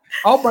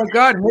 Oh my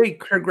God. Hey,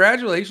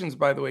 congratulations,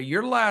 by the way.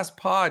 Your last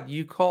pod,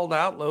 you called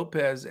out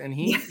Lopez and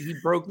he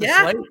broke the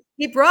slate.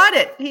 He brought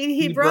it.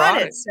 He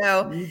brought it.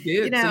 So he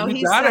did. So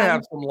you got to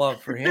have some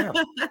love for him.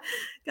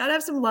 Got to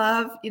have some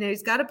love.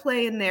 He's got to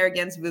play in there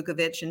against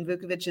Vucevic, and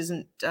Vucevic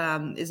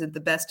isn't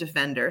the best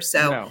defender.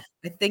 So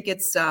I think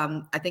it's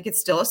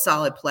still a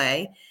solid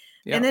play.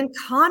 Yeah. And then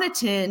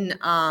Connaughton,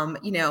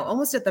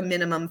 almost at the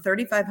minimum,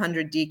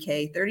 3,500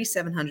 DK,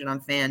 3,700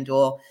 on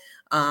FanDuel.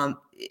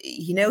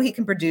 He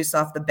can produce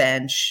off the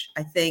bench.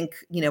 I think,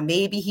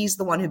 maybe he's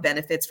the one who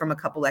benefits from a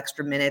couple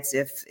extra minutes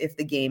if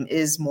the game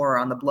is more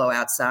on the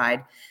blowout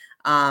side.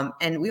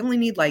 And we only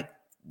need like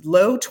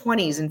low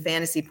 20s in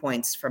fantasy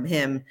points from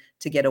him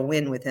to get a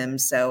win with him.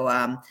 So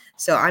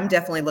I'm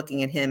definitely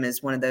looking at him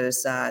as one of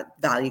those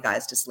value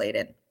guys to slate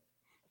in.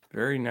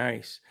 Very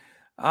nice.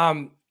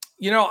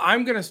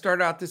 I'm going to start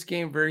out this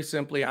game very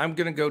simply. I'm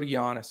going to go to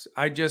Giannis.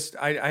 I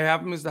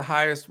have him as the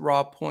highest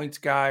raw points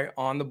guy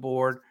on the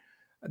board.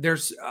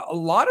 There's a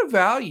lot of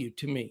value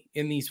to me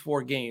in these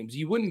four games.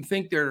 You wouldn't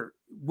think there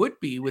would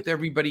be with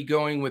everybody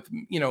going with,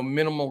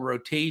 minimal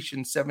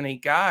rotation,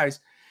 7-8 guys.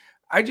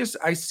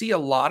 I see a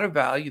lot of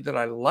value that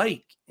I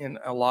like in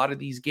a lot of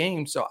these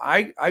games. So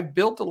I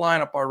built a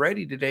lineup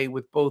already today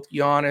with both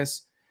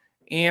Giannis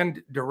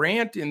and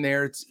Durant in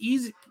there. It's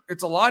easy.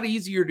 It's a lot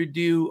easier to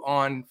do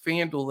on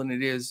FanDuel than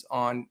it is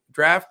on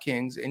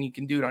DraftKings, and you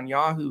can do it on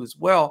Yahoo as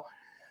well.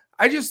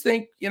 I just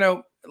think,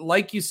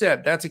 like you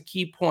said, that's a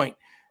key point.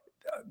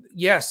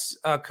 Yes,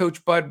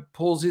 Coach Bud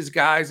pulls his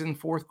guys in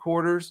fourth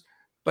quarters,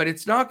 but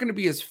it's not going to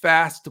be as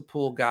fast to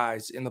pull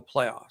guys in the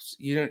playoffs.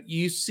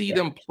 You see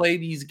them play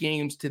these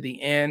games to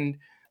the end,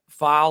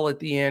 foul at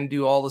the end,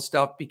 do all the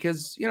stuff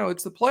because,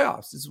 it's the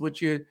playoffs. It's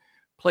what you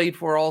played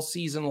for all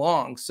season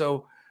long.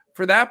 So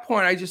for that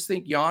point, I just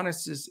think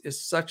Giannis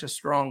is such a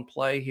strong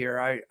play here.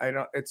 I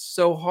don't, it's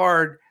so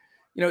hard,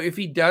 if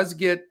he does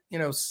get,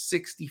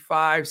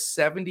 65,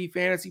 70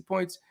 fantasy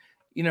points,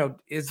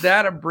 is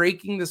that a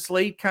breaking the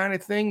slate kind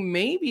of thing?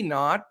 Maybe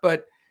not,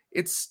 but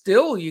it's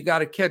still, you got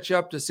to catch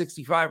up to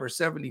 65 or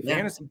 70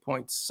 fantasy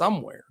points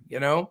somewhere,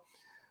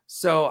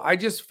 So I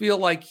just feel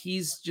like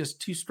he's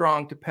just too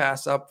strong to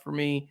pass up for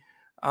me.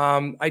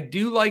 I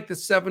do like the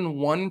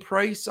 7-1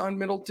 price on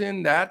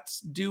Middleton.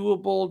 That's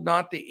doable,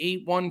 not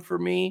the 8-1 for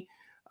me.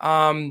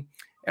 And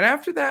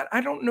after that,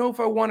 I don't know if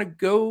I want to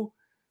go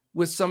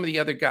with some of the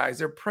other guys.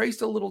 They're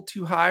priced a little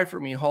too high for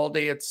me.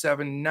 Holiday at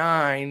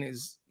 7-9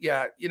 is,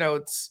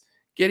 it's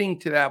getting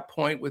to that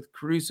point with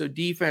Caruso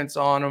defense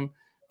on them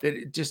that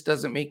it just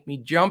doesn't make me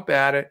jump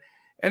at it.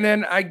 And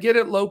then I get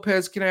it.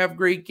 Lopez can have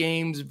great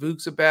games.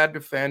 Vuk's a bad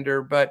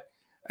defender, but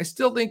I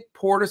still think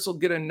Portis will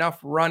get enough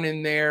run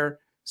in there.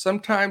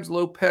 Sometimes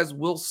Lopez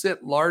will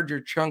sit larger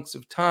chunks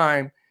of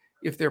time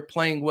if they're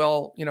playing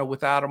well,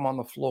 without him on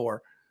the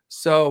floor.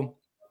 So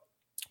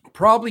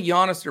probably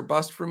Giannis or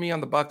bust for me on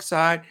the Bucks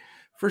side.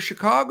 For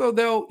Chicago,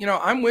 though,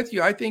 I'm with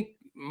you. I think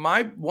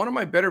one of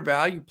my better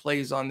value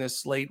plays on this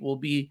slate will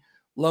be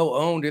low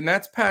owned, and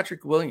that's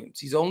Patrick Williams.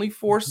 He's only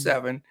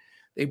 4.7.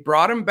 They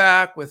brought him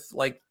back with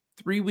like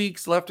 3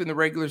 weeks left in the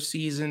regular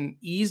season,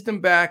 eased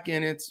him back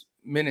in its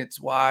minutes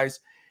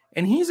wise,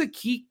 and he's a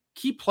key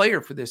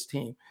player for this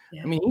team.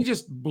 Yeah. I mean, he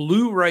just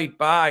blew right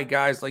by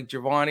guys like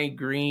Giovanni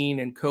Green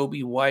and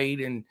Kobe White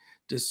and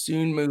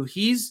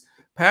Dosunmu.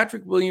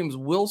 Patrick Williams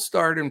will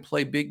start and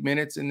play big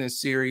minutes in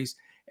this series,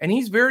 and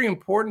he's very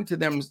important to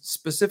them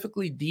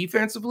specifically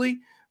defensively,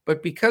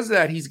 but because of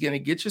that, he's going to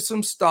get you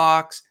some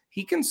stocks.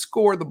 He can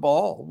score the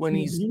ball when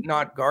he's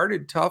not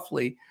guarded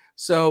toughly.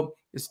 So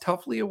is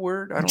toughly a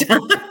word? I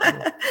don't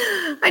know.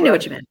 I know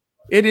what you meant.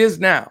 It is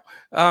now.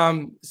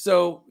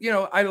 So,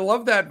 I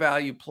love that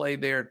value play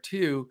there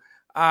too.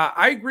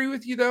 I agree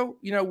with you though.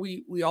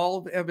 We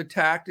all have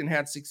attacked and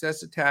had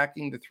success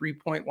attacking the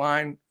 3-point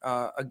line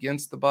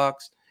against the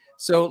Bucks.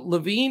 So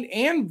LaVine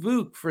and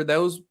Vuk for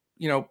those,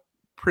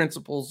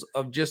 principles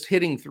of just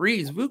hitting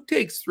threes. Vuk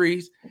takes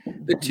threes.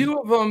 The two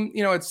of them,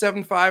 at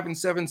 7.5 and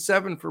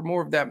 7.7 for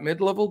more of that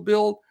mid-level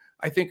build,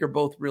 I think are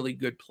both really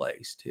good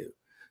plays too.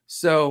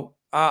 So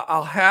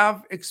I'll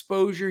have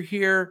exposure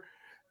here,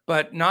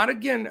 but not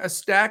again a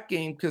stack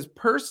game, because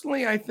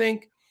personally, I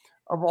think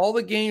of all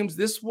the games,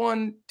 this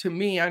one to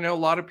me, I know a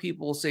lot of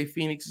people will say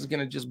Phoenix is going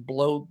to just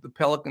blow the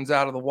Pelicans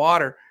out of the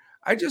water.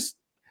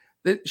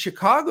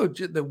 Chicago,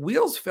 the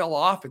wheels fell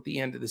off at the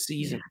end of the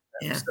season.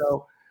 Yeah.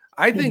 So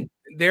I think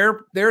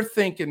they're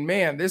thinking,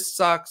 man, this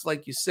sucks.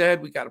 Like you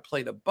said, we got to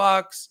play the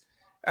Bucks.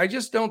 I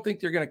just don't think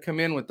they're going to come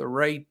in with the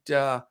right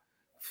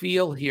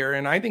feel here,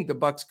 and I think the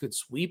Bucks could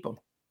sweep them.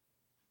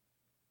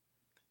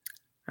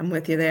 I'm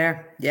with you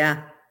there.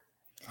 Yeah.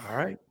 All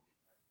right.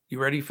 You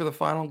ready for the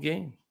final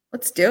game?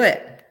 Let's do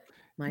it.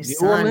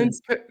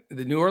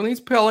 The New Orleans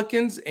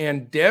Pelicans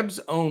and Deb's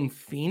own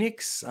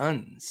Phoenix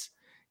Suns.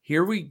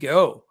 Here we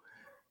go.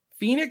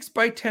 Phoenix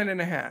by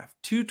 10.5,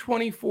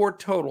 224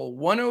 total,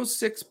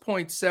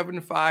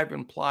 106.75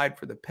 implied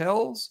for the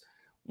Pels,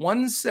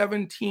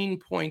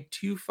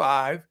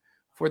 117.25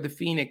 for the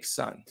Phoenix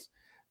Suns.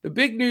 The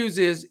big news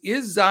is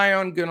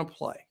Zion going to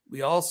play?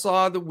 We all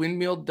saw the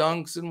windmill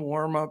dunks and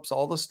warm-ups,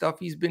 all the stuff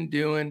he's been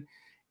doing.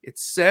 It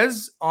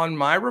says on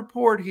my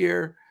report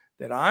here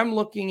that I'm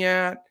looking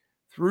at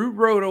through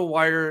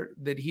RotoWire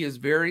that he is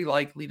very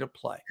likely to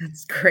play.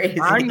 That's crazy.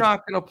 I'm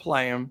not going to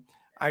play him.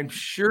 I'm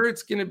sure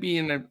it's going to be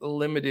in a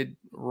limited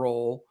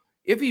role.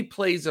 If he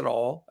plays at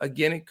all,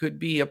 again, it could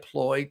be a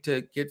ploy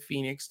to get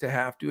Phoenix to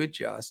have to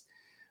adjust.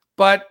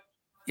 But,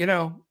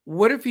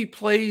 what if he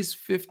plays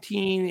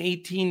 15,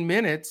 18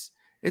 minutes?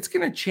 It's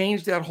going to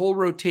change that whole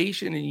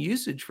rotation and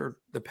usage for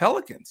the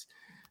Pelicans.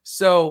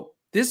 So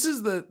this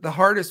is the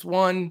hardest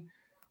one.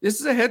 This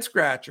is a head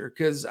scratcher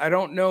because I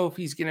don't know if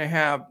he's going to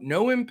have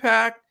no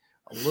impact,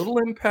 a little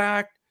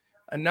impact,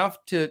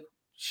 enough to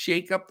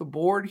shake up the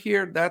board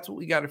here. That's what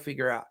we got to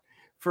figure out.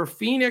 For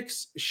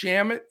Phoenix,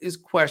 Shamet is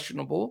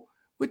questionable,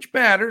 which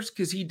matters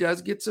because he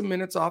does get some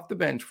minutes off the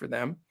bench for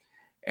them.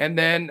 And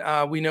then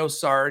we know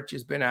Saric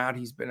has been out.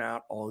 He's been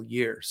out all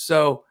year.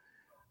 So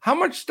how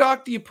much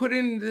stock do you put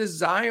into this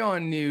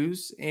Zion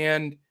news?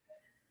 And,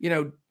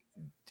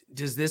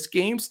 does this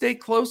game stay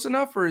close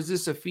enough, or is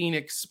this a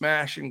Phoenix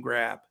smash and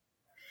grab?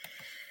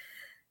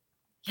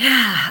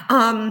 Yeah.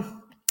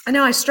 I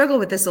know I struggle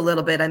with this a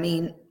little bit. I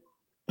mean,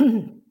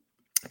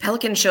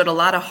 Pelicans showed a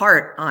lot of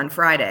heart on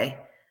Friday.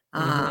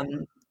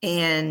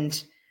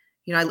 And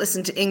I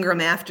listened to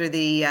Ingram after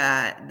the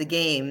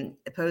game,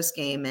 the post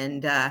game,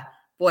 and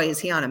boy, is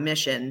he on a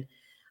mission.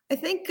 I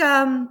think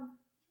the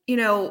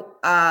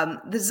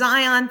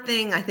Zion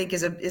thing I think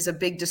is a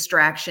big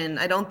distraction.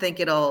 I don't think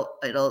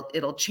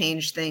it'll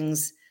change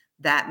things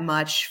that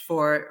much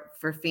for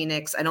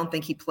Phoenix. I don't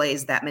think he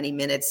plays that many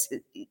minutes,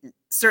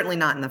 certainly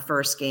not in the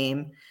first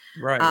game.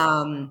 Right.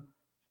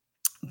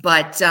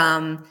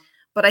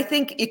 But I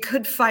think it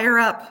could fire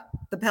up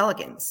the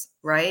Pelicans,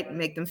 right?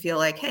 Make them feel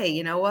like, hey,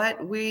 you know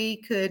what?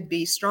 We could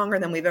be stronger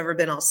than we've ever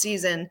been all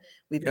season.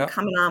 We've been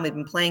coming on. We've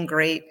been playing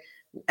great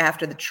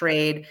after the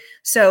trade.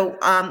 So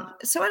I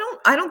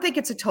don't think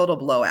it's a total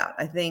blowout.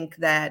 I think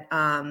that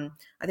I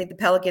think the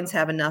Pelicans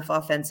have enough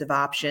offensive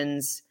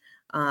options.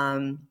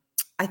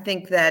 I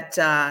think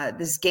that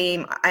this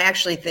game, I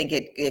actually think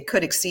it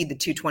could exceed the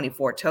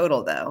 224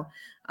 total, though.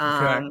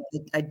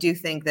 I do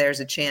think there's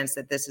a chance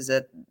that this is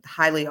a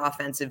highly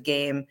offensive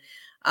game.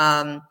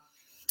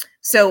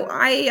 So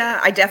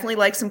I definitely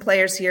like some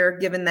players here,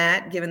 given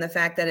the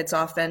fact that it's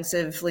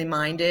offensively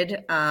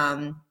minded.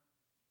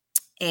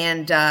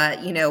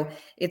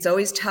 It's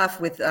always tough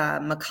with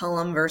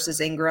McCollum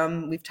versus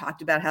Ingram. We've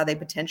talked about how they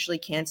potentially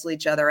cancel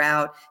each other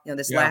out.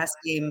 This last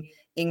game,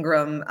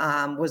 Ingram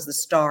was the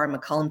star.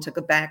 McCollum took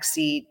a back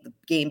seat. The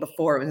game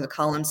before it was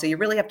McCollum. So you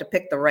really have to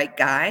pick the right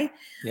guy.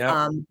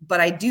 But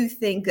I do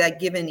think that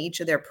given each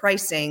of their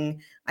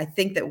pricing, I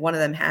think that one of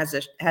them has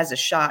a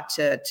shot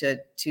to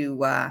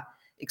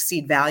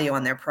exceed value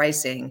on their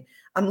pricing.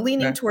 I'm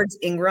leaning towards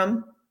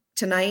Ingram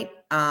tonight,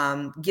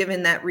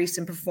 given that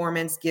recent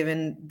performance,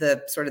 given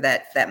the sort of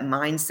that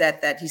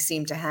mindset that he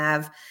seemed to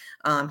have.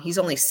 He's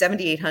only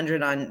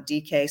 7,800 on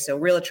DK, so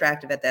real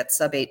attractive at that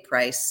sub-8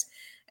 price,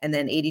 and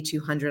then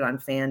 8,200 on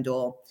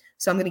FanDuel.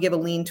 So I'm going to give a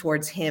lean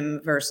towards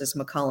him versus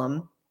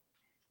McCollum.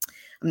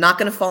 I'm not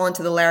going to fall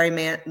into the Larry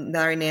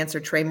Nance or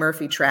Trey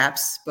Murphy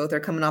traps. Both are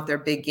coming off their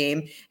big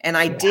game, and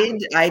I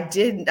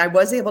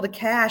was able to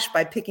cash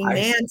by picking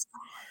Nance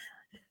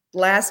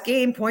last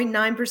game,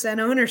 0.9%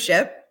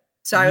 ownership.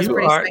 So I was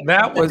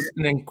that was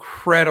an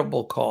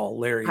incredible call,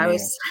 Larry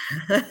Nance.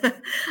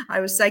 I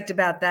was psyched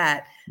about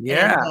that.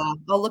 Yeah. And,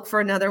 I'll look for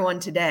another one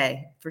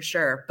today for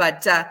sure.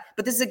 But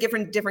this is a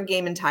different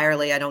game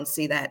entirely. I don't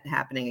see that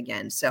happening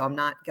again. So I'm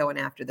not going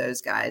after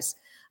those guys.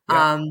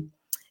 Yeah.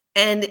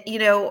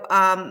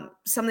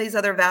 Some of these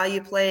other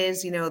value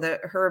plays, the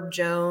Herb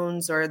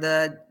Jones or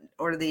the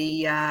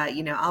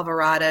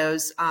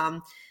Alvarados,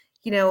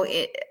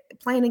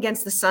 playing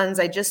against the Suns,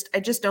 I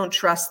just don't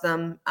trust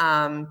them.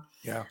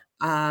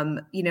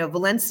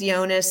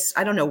 Valanciunas,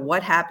 I don't know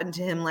what happened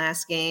to him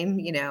last game,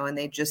 and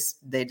they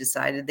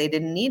decided they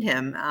didn't need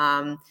him.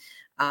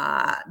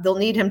 They'll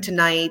need him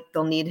tonight.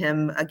 They'll need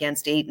him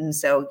against Ayton.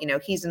 So,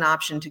 he's an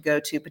option to go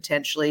to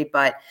potentially,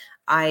 but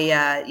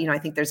I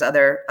think there's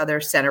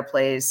other center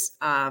plays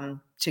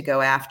to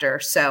go after.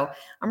 So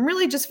I'm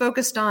really just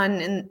focused on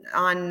Ingram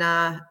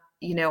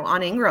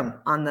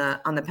on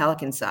the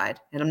Pelican side,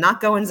 and I'm not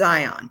going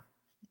Zion.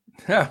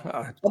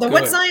 Although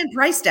what's Zion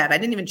priced at? I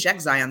didn't even check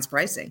Zion's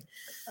pricing.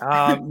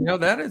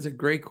 That is a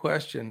great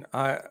question.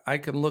 I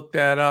can look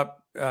that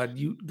up.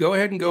 You go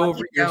ahead and go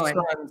over your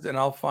Suns, and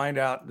I'll find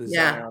out the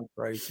Zion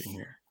pricing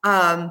here.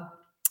 On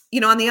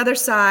the other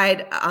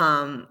side,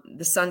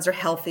 the Suns are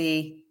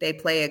healthy. They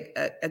play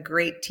a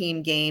great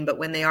team game, but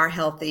when they are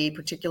healthy,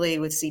 particularly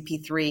with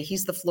CP3,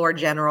 he's the floor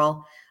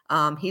general.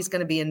 He's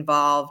going to be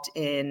involved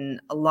in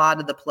a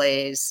lot of the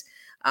plays.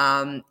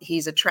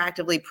 He's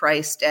attractively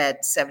priced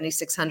at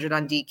 7,600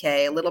 on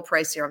DK, a little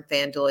pricier on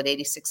FanDuel at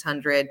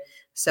 8,600.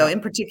 So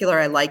in particular,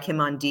 I like him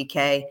on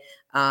DK.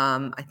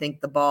 I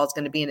think the ball is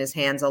going to be in his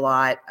hands a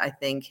lot. I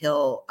think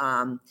he'll,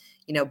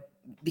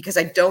 because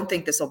I don't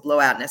think this will blow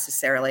out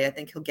necessarily. I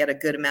think he'll get a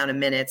good amount of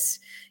minutes.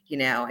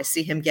 I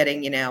see him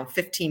getting,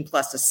 15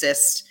 plus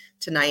assists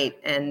tonight.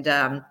 And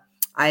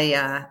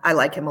I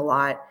like him a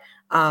lot.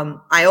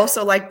 I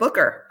also like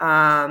Booker.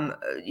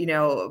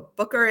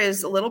 Booker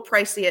is a little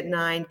pricey at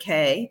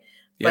 $9K,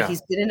 but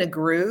he's been in a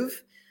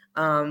groove.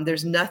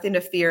 There's nothing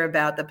to fear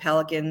about the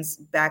Pelicans'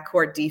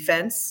 backcourt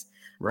defense.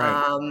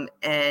 Right.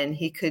 And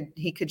he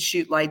could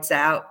shoot lights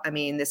out. I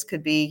mean, this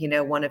could be,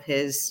 one of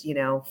his,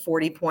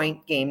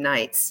 40-point game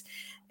nights.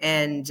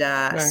 And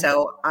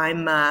so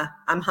I'm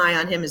high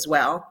on him as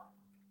well.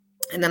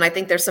 And then I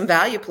think there's some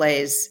value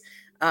plays.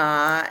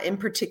 In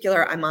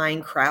particular, I'm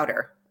eyeing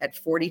Crowder at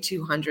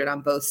 4,200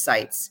 on both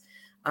sites.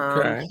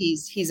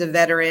 He's a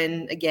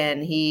veteran.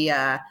 Again, he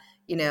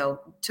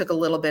took a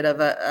little bit of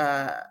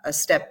a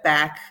step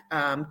back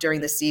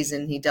during the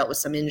season. He dealt with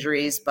some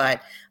injuries,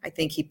 but I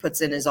think he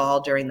puts in his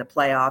all during the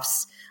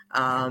playoffs.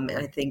 And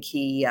I think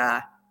he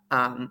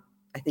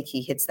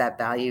hits that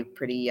value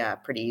pretty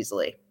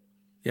easily.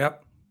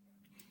 Yep.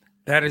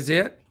 That is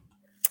it.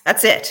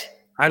 That's it.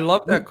 I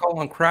love that call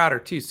on Crowder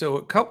too. So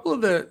a couple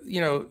of the,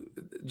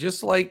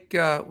 just like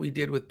we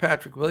did with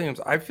Patrick Williams,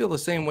 I feel the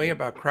same way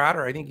about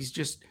Crowder. I think he's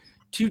just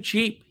too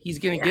cheap. He's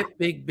going to get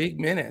big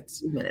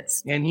minutes. 2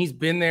 minutes. And he's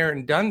been there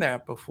and done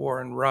that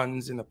before in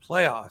runs in the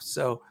playoffs.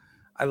 So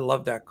I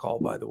love that call,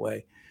 by the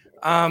way.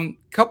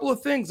 Couple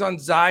of things on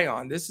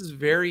Zion. This is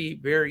very,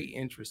 very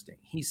interesting.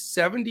 He's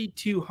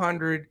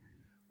 7,200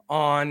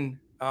 on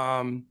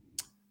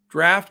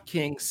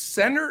DraftKings,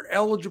 center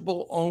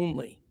eligible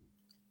only.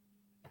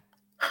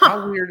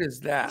 How weird is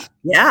that?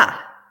 Yeah.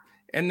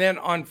 And then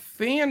on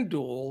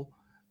FanDuel,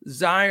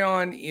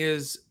 Zion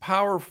is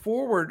power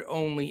forward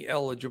only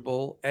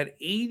eligible at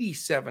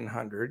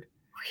 8,700.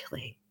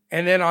 Really?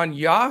 And then on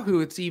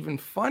Yahoo, it's even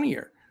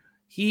funnier.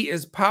 He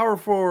is power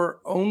forward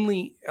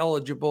only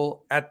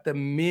eligible at the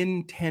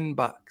min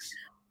 $10.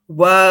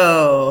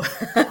 Whoa.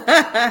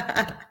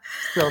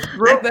 So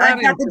throw that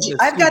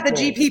I've got the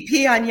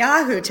GPP on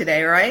Yahoo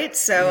today, right?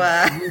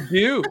 So you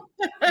do.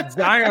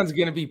 Zion's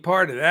going to be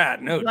part of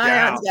that, no doubt.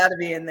 Zion's got to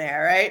be in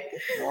there, right?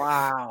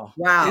 Wow.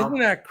 Wow. Isn't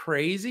that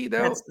crazy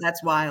though?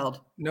 That's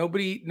wild.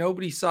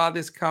 Nobody saw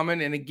this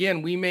coming. And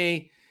again, we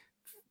may,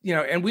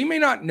 and we may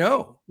not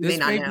know. This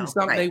may be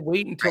something they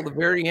wait until the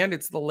very end.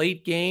 It's the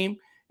late game,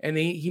 and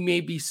he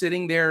may be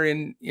sitting there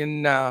in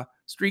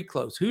street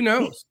clothes. Who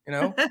knows?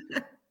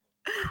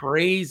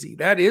 Crazy.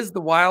 That is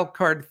the wild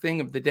card thing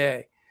of the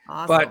day.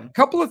 Awesome. But a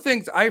couple of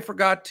things I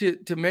forgot to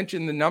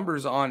mention the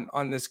numbers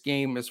on this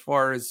game as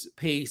far as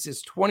pace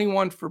is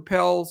 21 for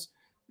Pels,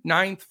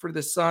 9th for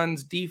the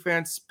Suns.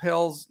 Defense,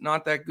 Pels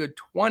not that good,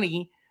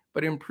 20,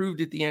 but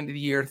improved at the end of the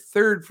year.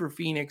 3rd for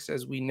Phoenix,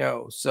 as we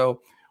know. So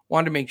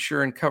wanted to make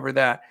sure and cover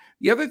that.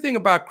 The other thing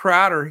about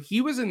Crowder,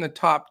 he was in the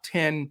top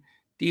 10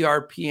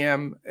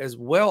 DRPM as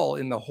well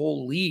in the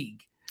whole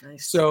league.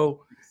 Nice.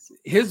 So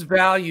his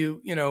value,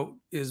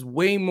 is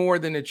way more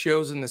than it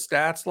shows in the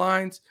stats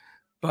lines,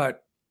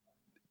 but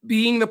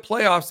being the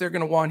playoffs, they're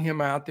going to want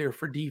him out there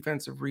for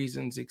defensive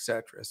reasons,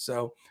 etc.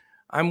 So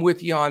I'm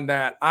with you on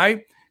that.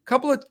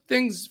 Couple of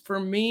things for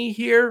me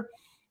here,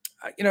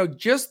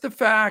 just the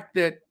fact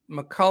that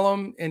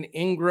McCollum and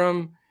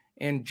Ingram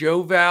and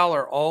Joe Val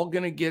are all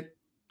going to get,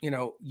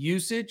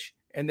 usage,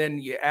 and then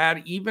you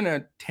add even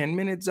a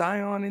 10-minute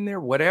Zion in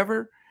there,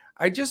 whatever.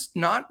 I just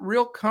not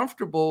real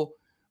comfortable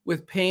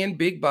with paying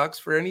big bucks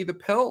for any of the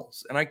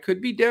Pels. And I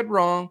could be dead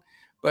wrong,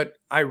 but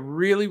I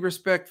really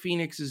respect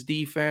Phoenix's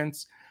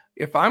defense.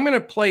 If I'm going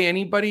to play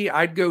anybody,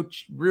 I'd go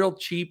real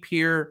cheap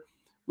here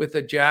with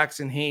a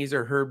Jackson Hayes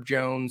or Herb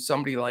Jones,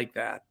 somebody like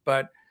that,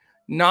 but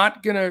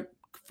not going to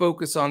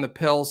focus on the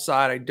Pels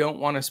side. I don't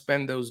want to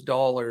spend those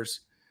dollars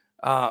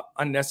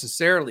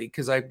unnecessarily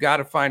because I've got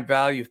to find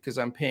value because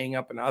I'm paying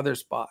up in other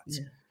spots.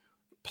 Yeah.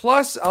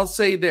 Plus, I'll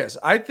say this.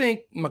 I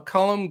think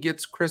McCollum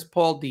gets Chris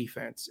Paul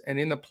defense, and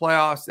in the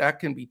playoffs, that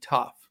can be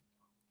tough.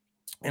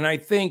 And I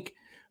think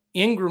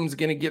Ingram's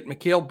going to get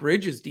Mikal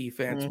Bridges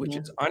defense, which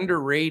is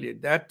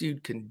underrated. That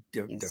dude can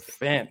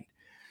defend.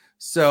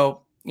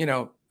 So,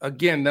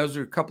 again, those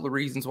are a couple of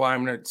reasons why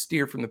I'm going to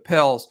steer from the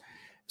Pels.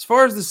 As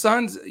far as the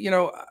Suns,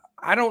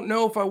 I don't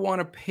know if I want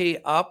to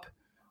pay up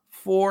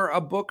for a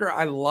Booker.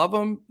 I love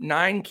him.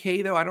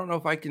 $9K, though. I don't know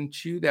if I can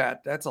chew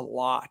that. That's a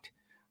lot.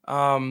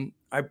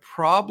 I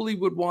probably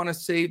would want to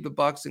save the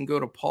Bucks and go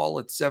to Paul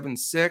at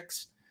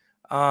 7.6.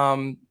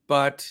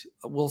 But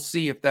we'll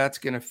see if that's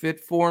going to fit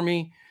for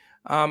me.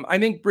 I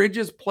think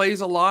Bridges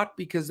plays a lot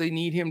because they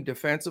need him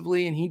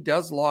defensively, and he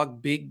does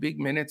log big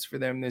minutes for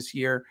them this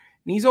year.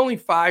 And he's only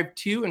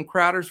 5'2", and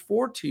Crowder's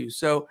 4'2".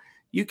 So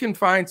you can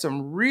find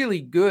some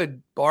really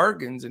good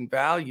bargains and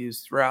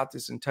values throughout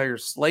this entire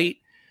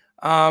slate.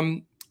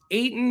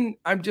 Ayton,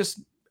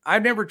 I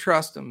never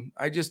trust him.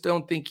 I just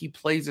don't think he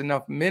plays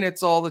enough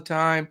minutes all the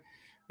time.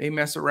 They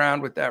mess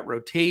around with that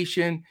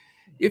rotation.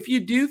 If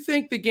you do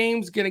think the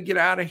game's going to get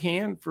out of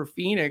hand for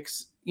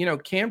Phoenix,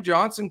 Cam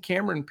Johnson,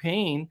 Cameron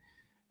Payne,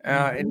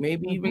 and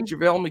maybe even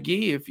JaVale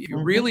McGee, if you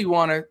really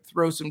want to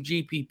throw some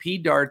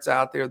GPP darts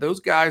out there, those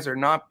guys are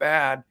not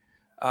bad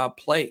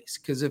plays.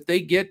 Because if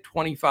they get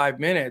 25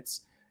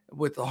 minutes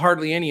with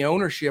hardly any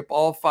ownership,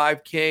 all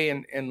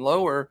 5K and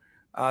lower,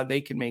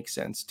 they can make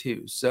sense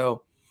too.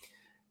 So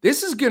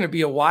this is going to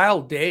be a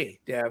wild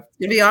day, Dev. It's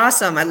going to be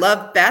awesome. I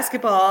love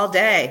basketball all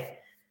day.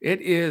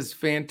 It is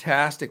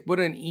fantastic. What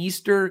an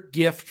Easter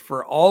gift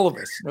for all of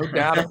us. No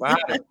doubt about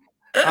it.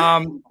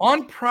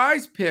 On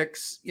Prize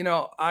Picks,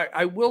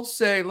 I will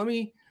say, I'm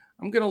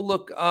going to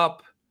look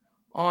up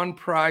on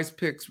Prize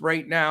Picks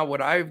right now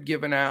what I've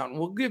given out, and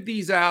we'll give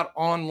these out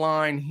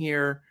online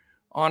here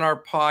on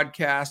our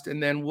podcast,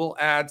 and then we'll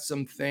add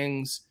some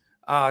things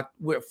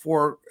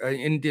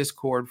in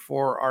Discord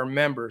for our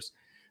members.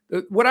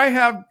 What I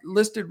have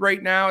listed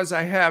right now is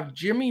I have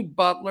Jimmy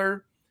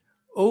Butler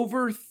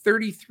over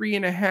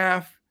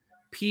 33.5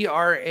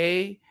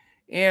 PRA,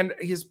 and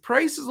his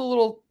price is a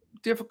little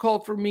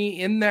difficult for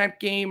me in that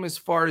game as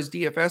far as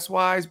DFS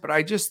wise, but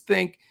I just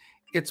think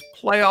it's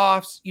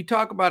playoffs. You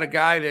talk about a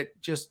guy that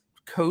just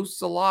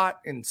coasts a lot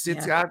and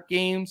sits out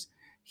games.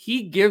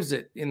 He gives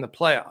it in the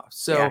playoffs.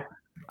 So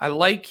I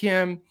like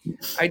him.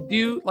 I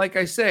do, like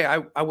I say,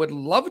 I would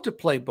love to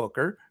play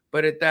Booker,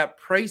 but at that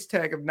price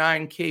tag of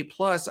 $9K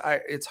plus,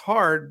 it's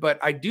hard, but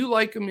I do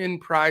like him in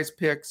Prize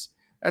Picks.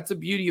 That's the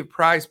beauty of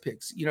Prize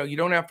Picks. You know, you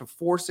don't have to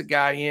force a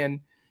guy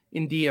in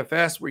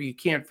DFS where you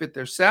can't fit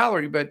their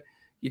salary, but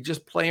you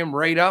just play him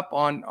right up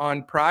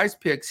on Prize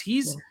Picks.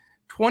 He's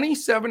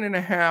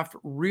 27.5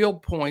 real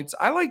points.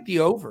 I like the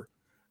over.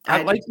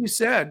 Like you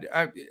said,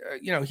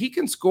 you know, he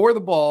can score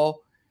the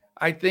ball.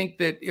 I think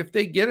that if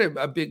they get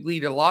a big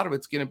lead, a lot of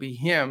it's going to be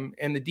him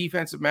and the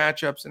defensive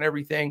matchups and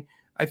everything.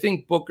 I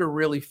think Booker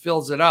really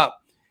fills it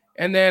up.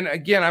 And then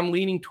again, I'm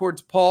leaning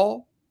towards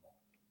Paul.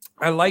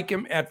 I like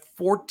him at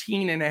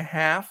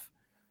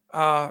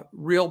 14.5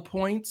 real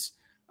points.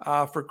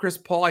 For Chris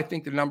Paul, I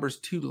think the number's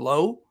too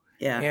low.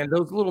 Yeah. And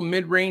those little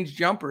mid-range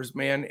jumpers,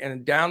 man,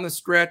 and down the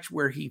stretch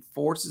where he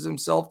forces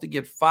himself to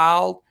get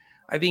fouled,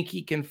 I think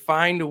he can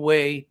find a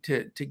way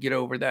to get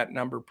over that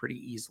number pretty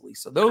easily.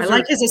 So those I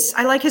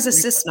like his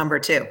assist number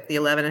too, the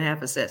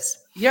 11.5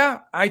 assists. Yeah,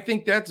 I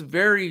think that's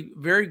very,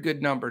 very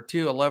good number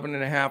too,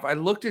 11.5. I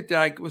looked at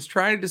that. I was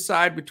trying to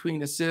decide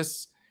between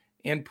assists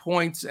and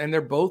points, and they're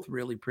both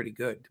really pretty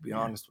good, to be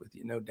honest with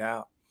you, no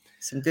doubt.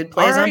 Some good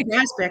plays on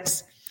Prize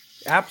Picks.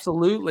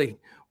 Absolutely.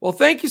 Well,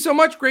 thank you so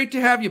much. Great to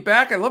have you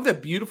back. I love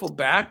that beautiful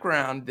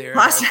background there.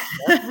 Awesome.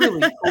 That's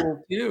really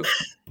cool too.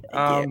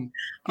 Awesome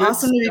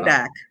to be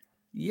back.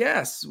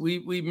 Yes,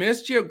 we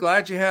missed you.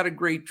 Glad you had a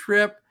great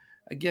trip.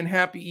 Again,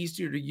 happy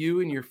Easter to you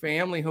and your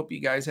family. Hope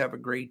you guys have a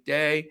great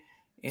day.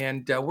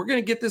 And we're going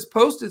to get this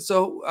posted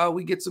so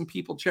we get some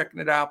people checking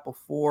it out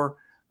before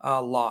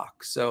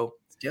lock. So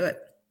let's do it.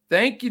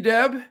 Thank you,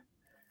 Deb.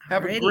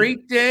 Have a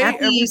great day.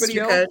 Happy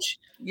Easter, Coach.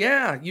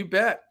 Yeah, you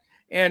bet.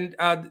 And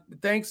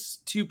thanks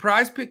to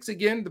Prize Picks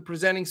again, the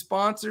presenting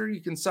sponsor.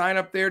 You can sign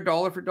up there,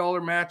 dollar for dollar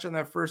match on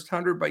that first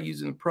 100 by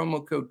using the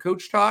promo code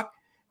CoachTalk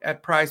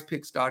at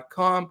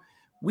prizepicks.com.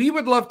 We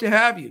would love to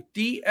have you.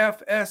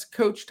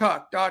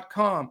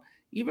 DFSCoachTalk.com.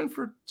 Even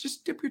for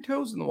just dip your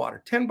toes in the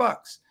water,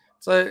 $10.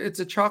 It's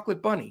a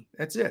chocolate bunny.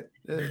 That's it.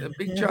 A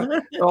big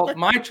chocolate. Well,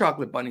 my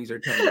chocolate bunnies are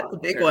 $10.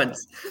 Big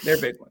ones.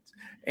 They're big ones.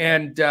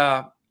 And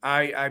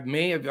I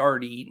may have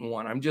already eaten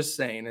one. I'm just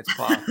saying it's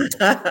possible.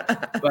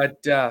 But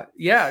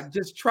yeah,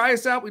 just try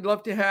us out. We'd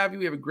love to have you.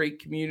 We have a great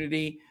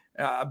community.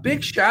 A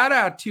big shout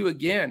out to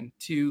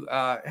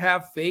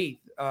Have Faith.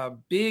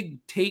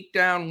 Big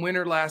takedown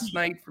winner last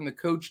night from the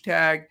Coach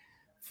Tag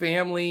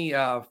family.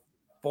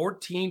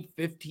 14,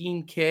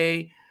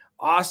 15K.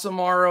 Awesome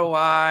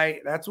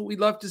ROI. That's what we'd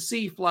love to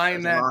see,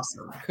 flying that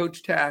awesome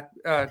Coach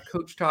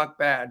Talk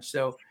badge.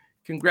 So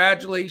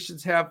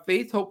congratulations, Have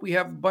Faith. Hope we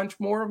have a bunch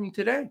more of them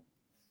today.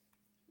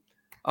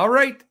 All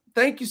right.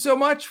 Thank you so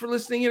much for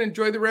listening in.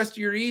 Enjoy the rest of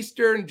your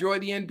Easter. Enjoy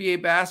the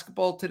NBA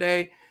basketball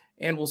today.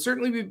 And we'll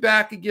certainly be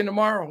back again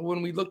tomorrow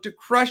when we look to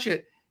crush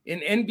it in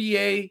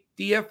NBA,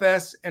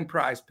 DFS, and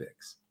Prize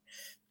Picks.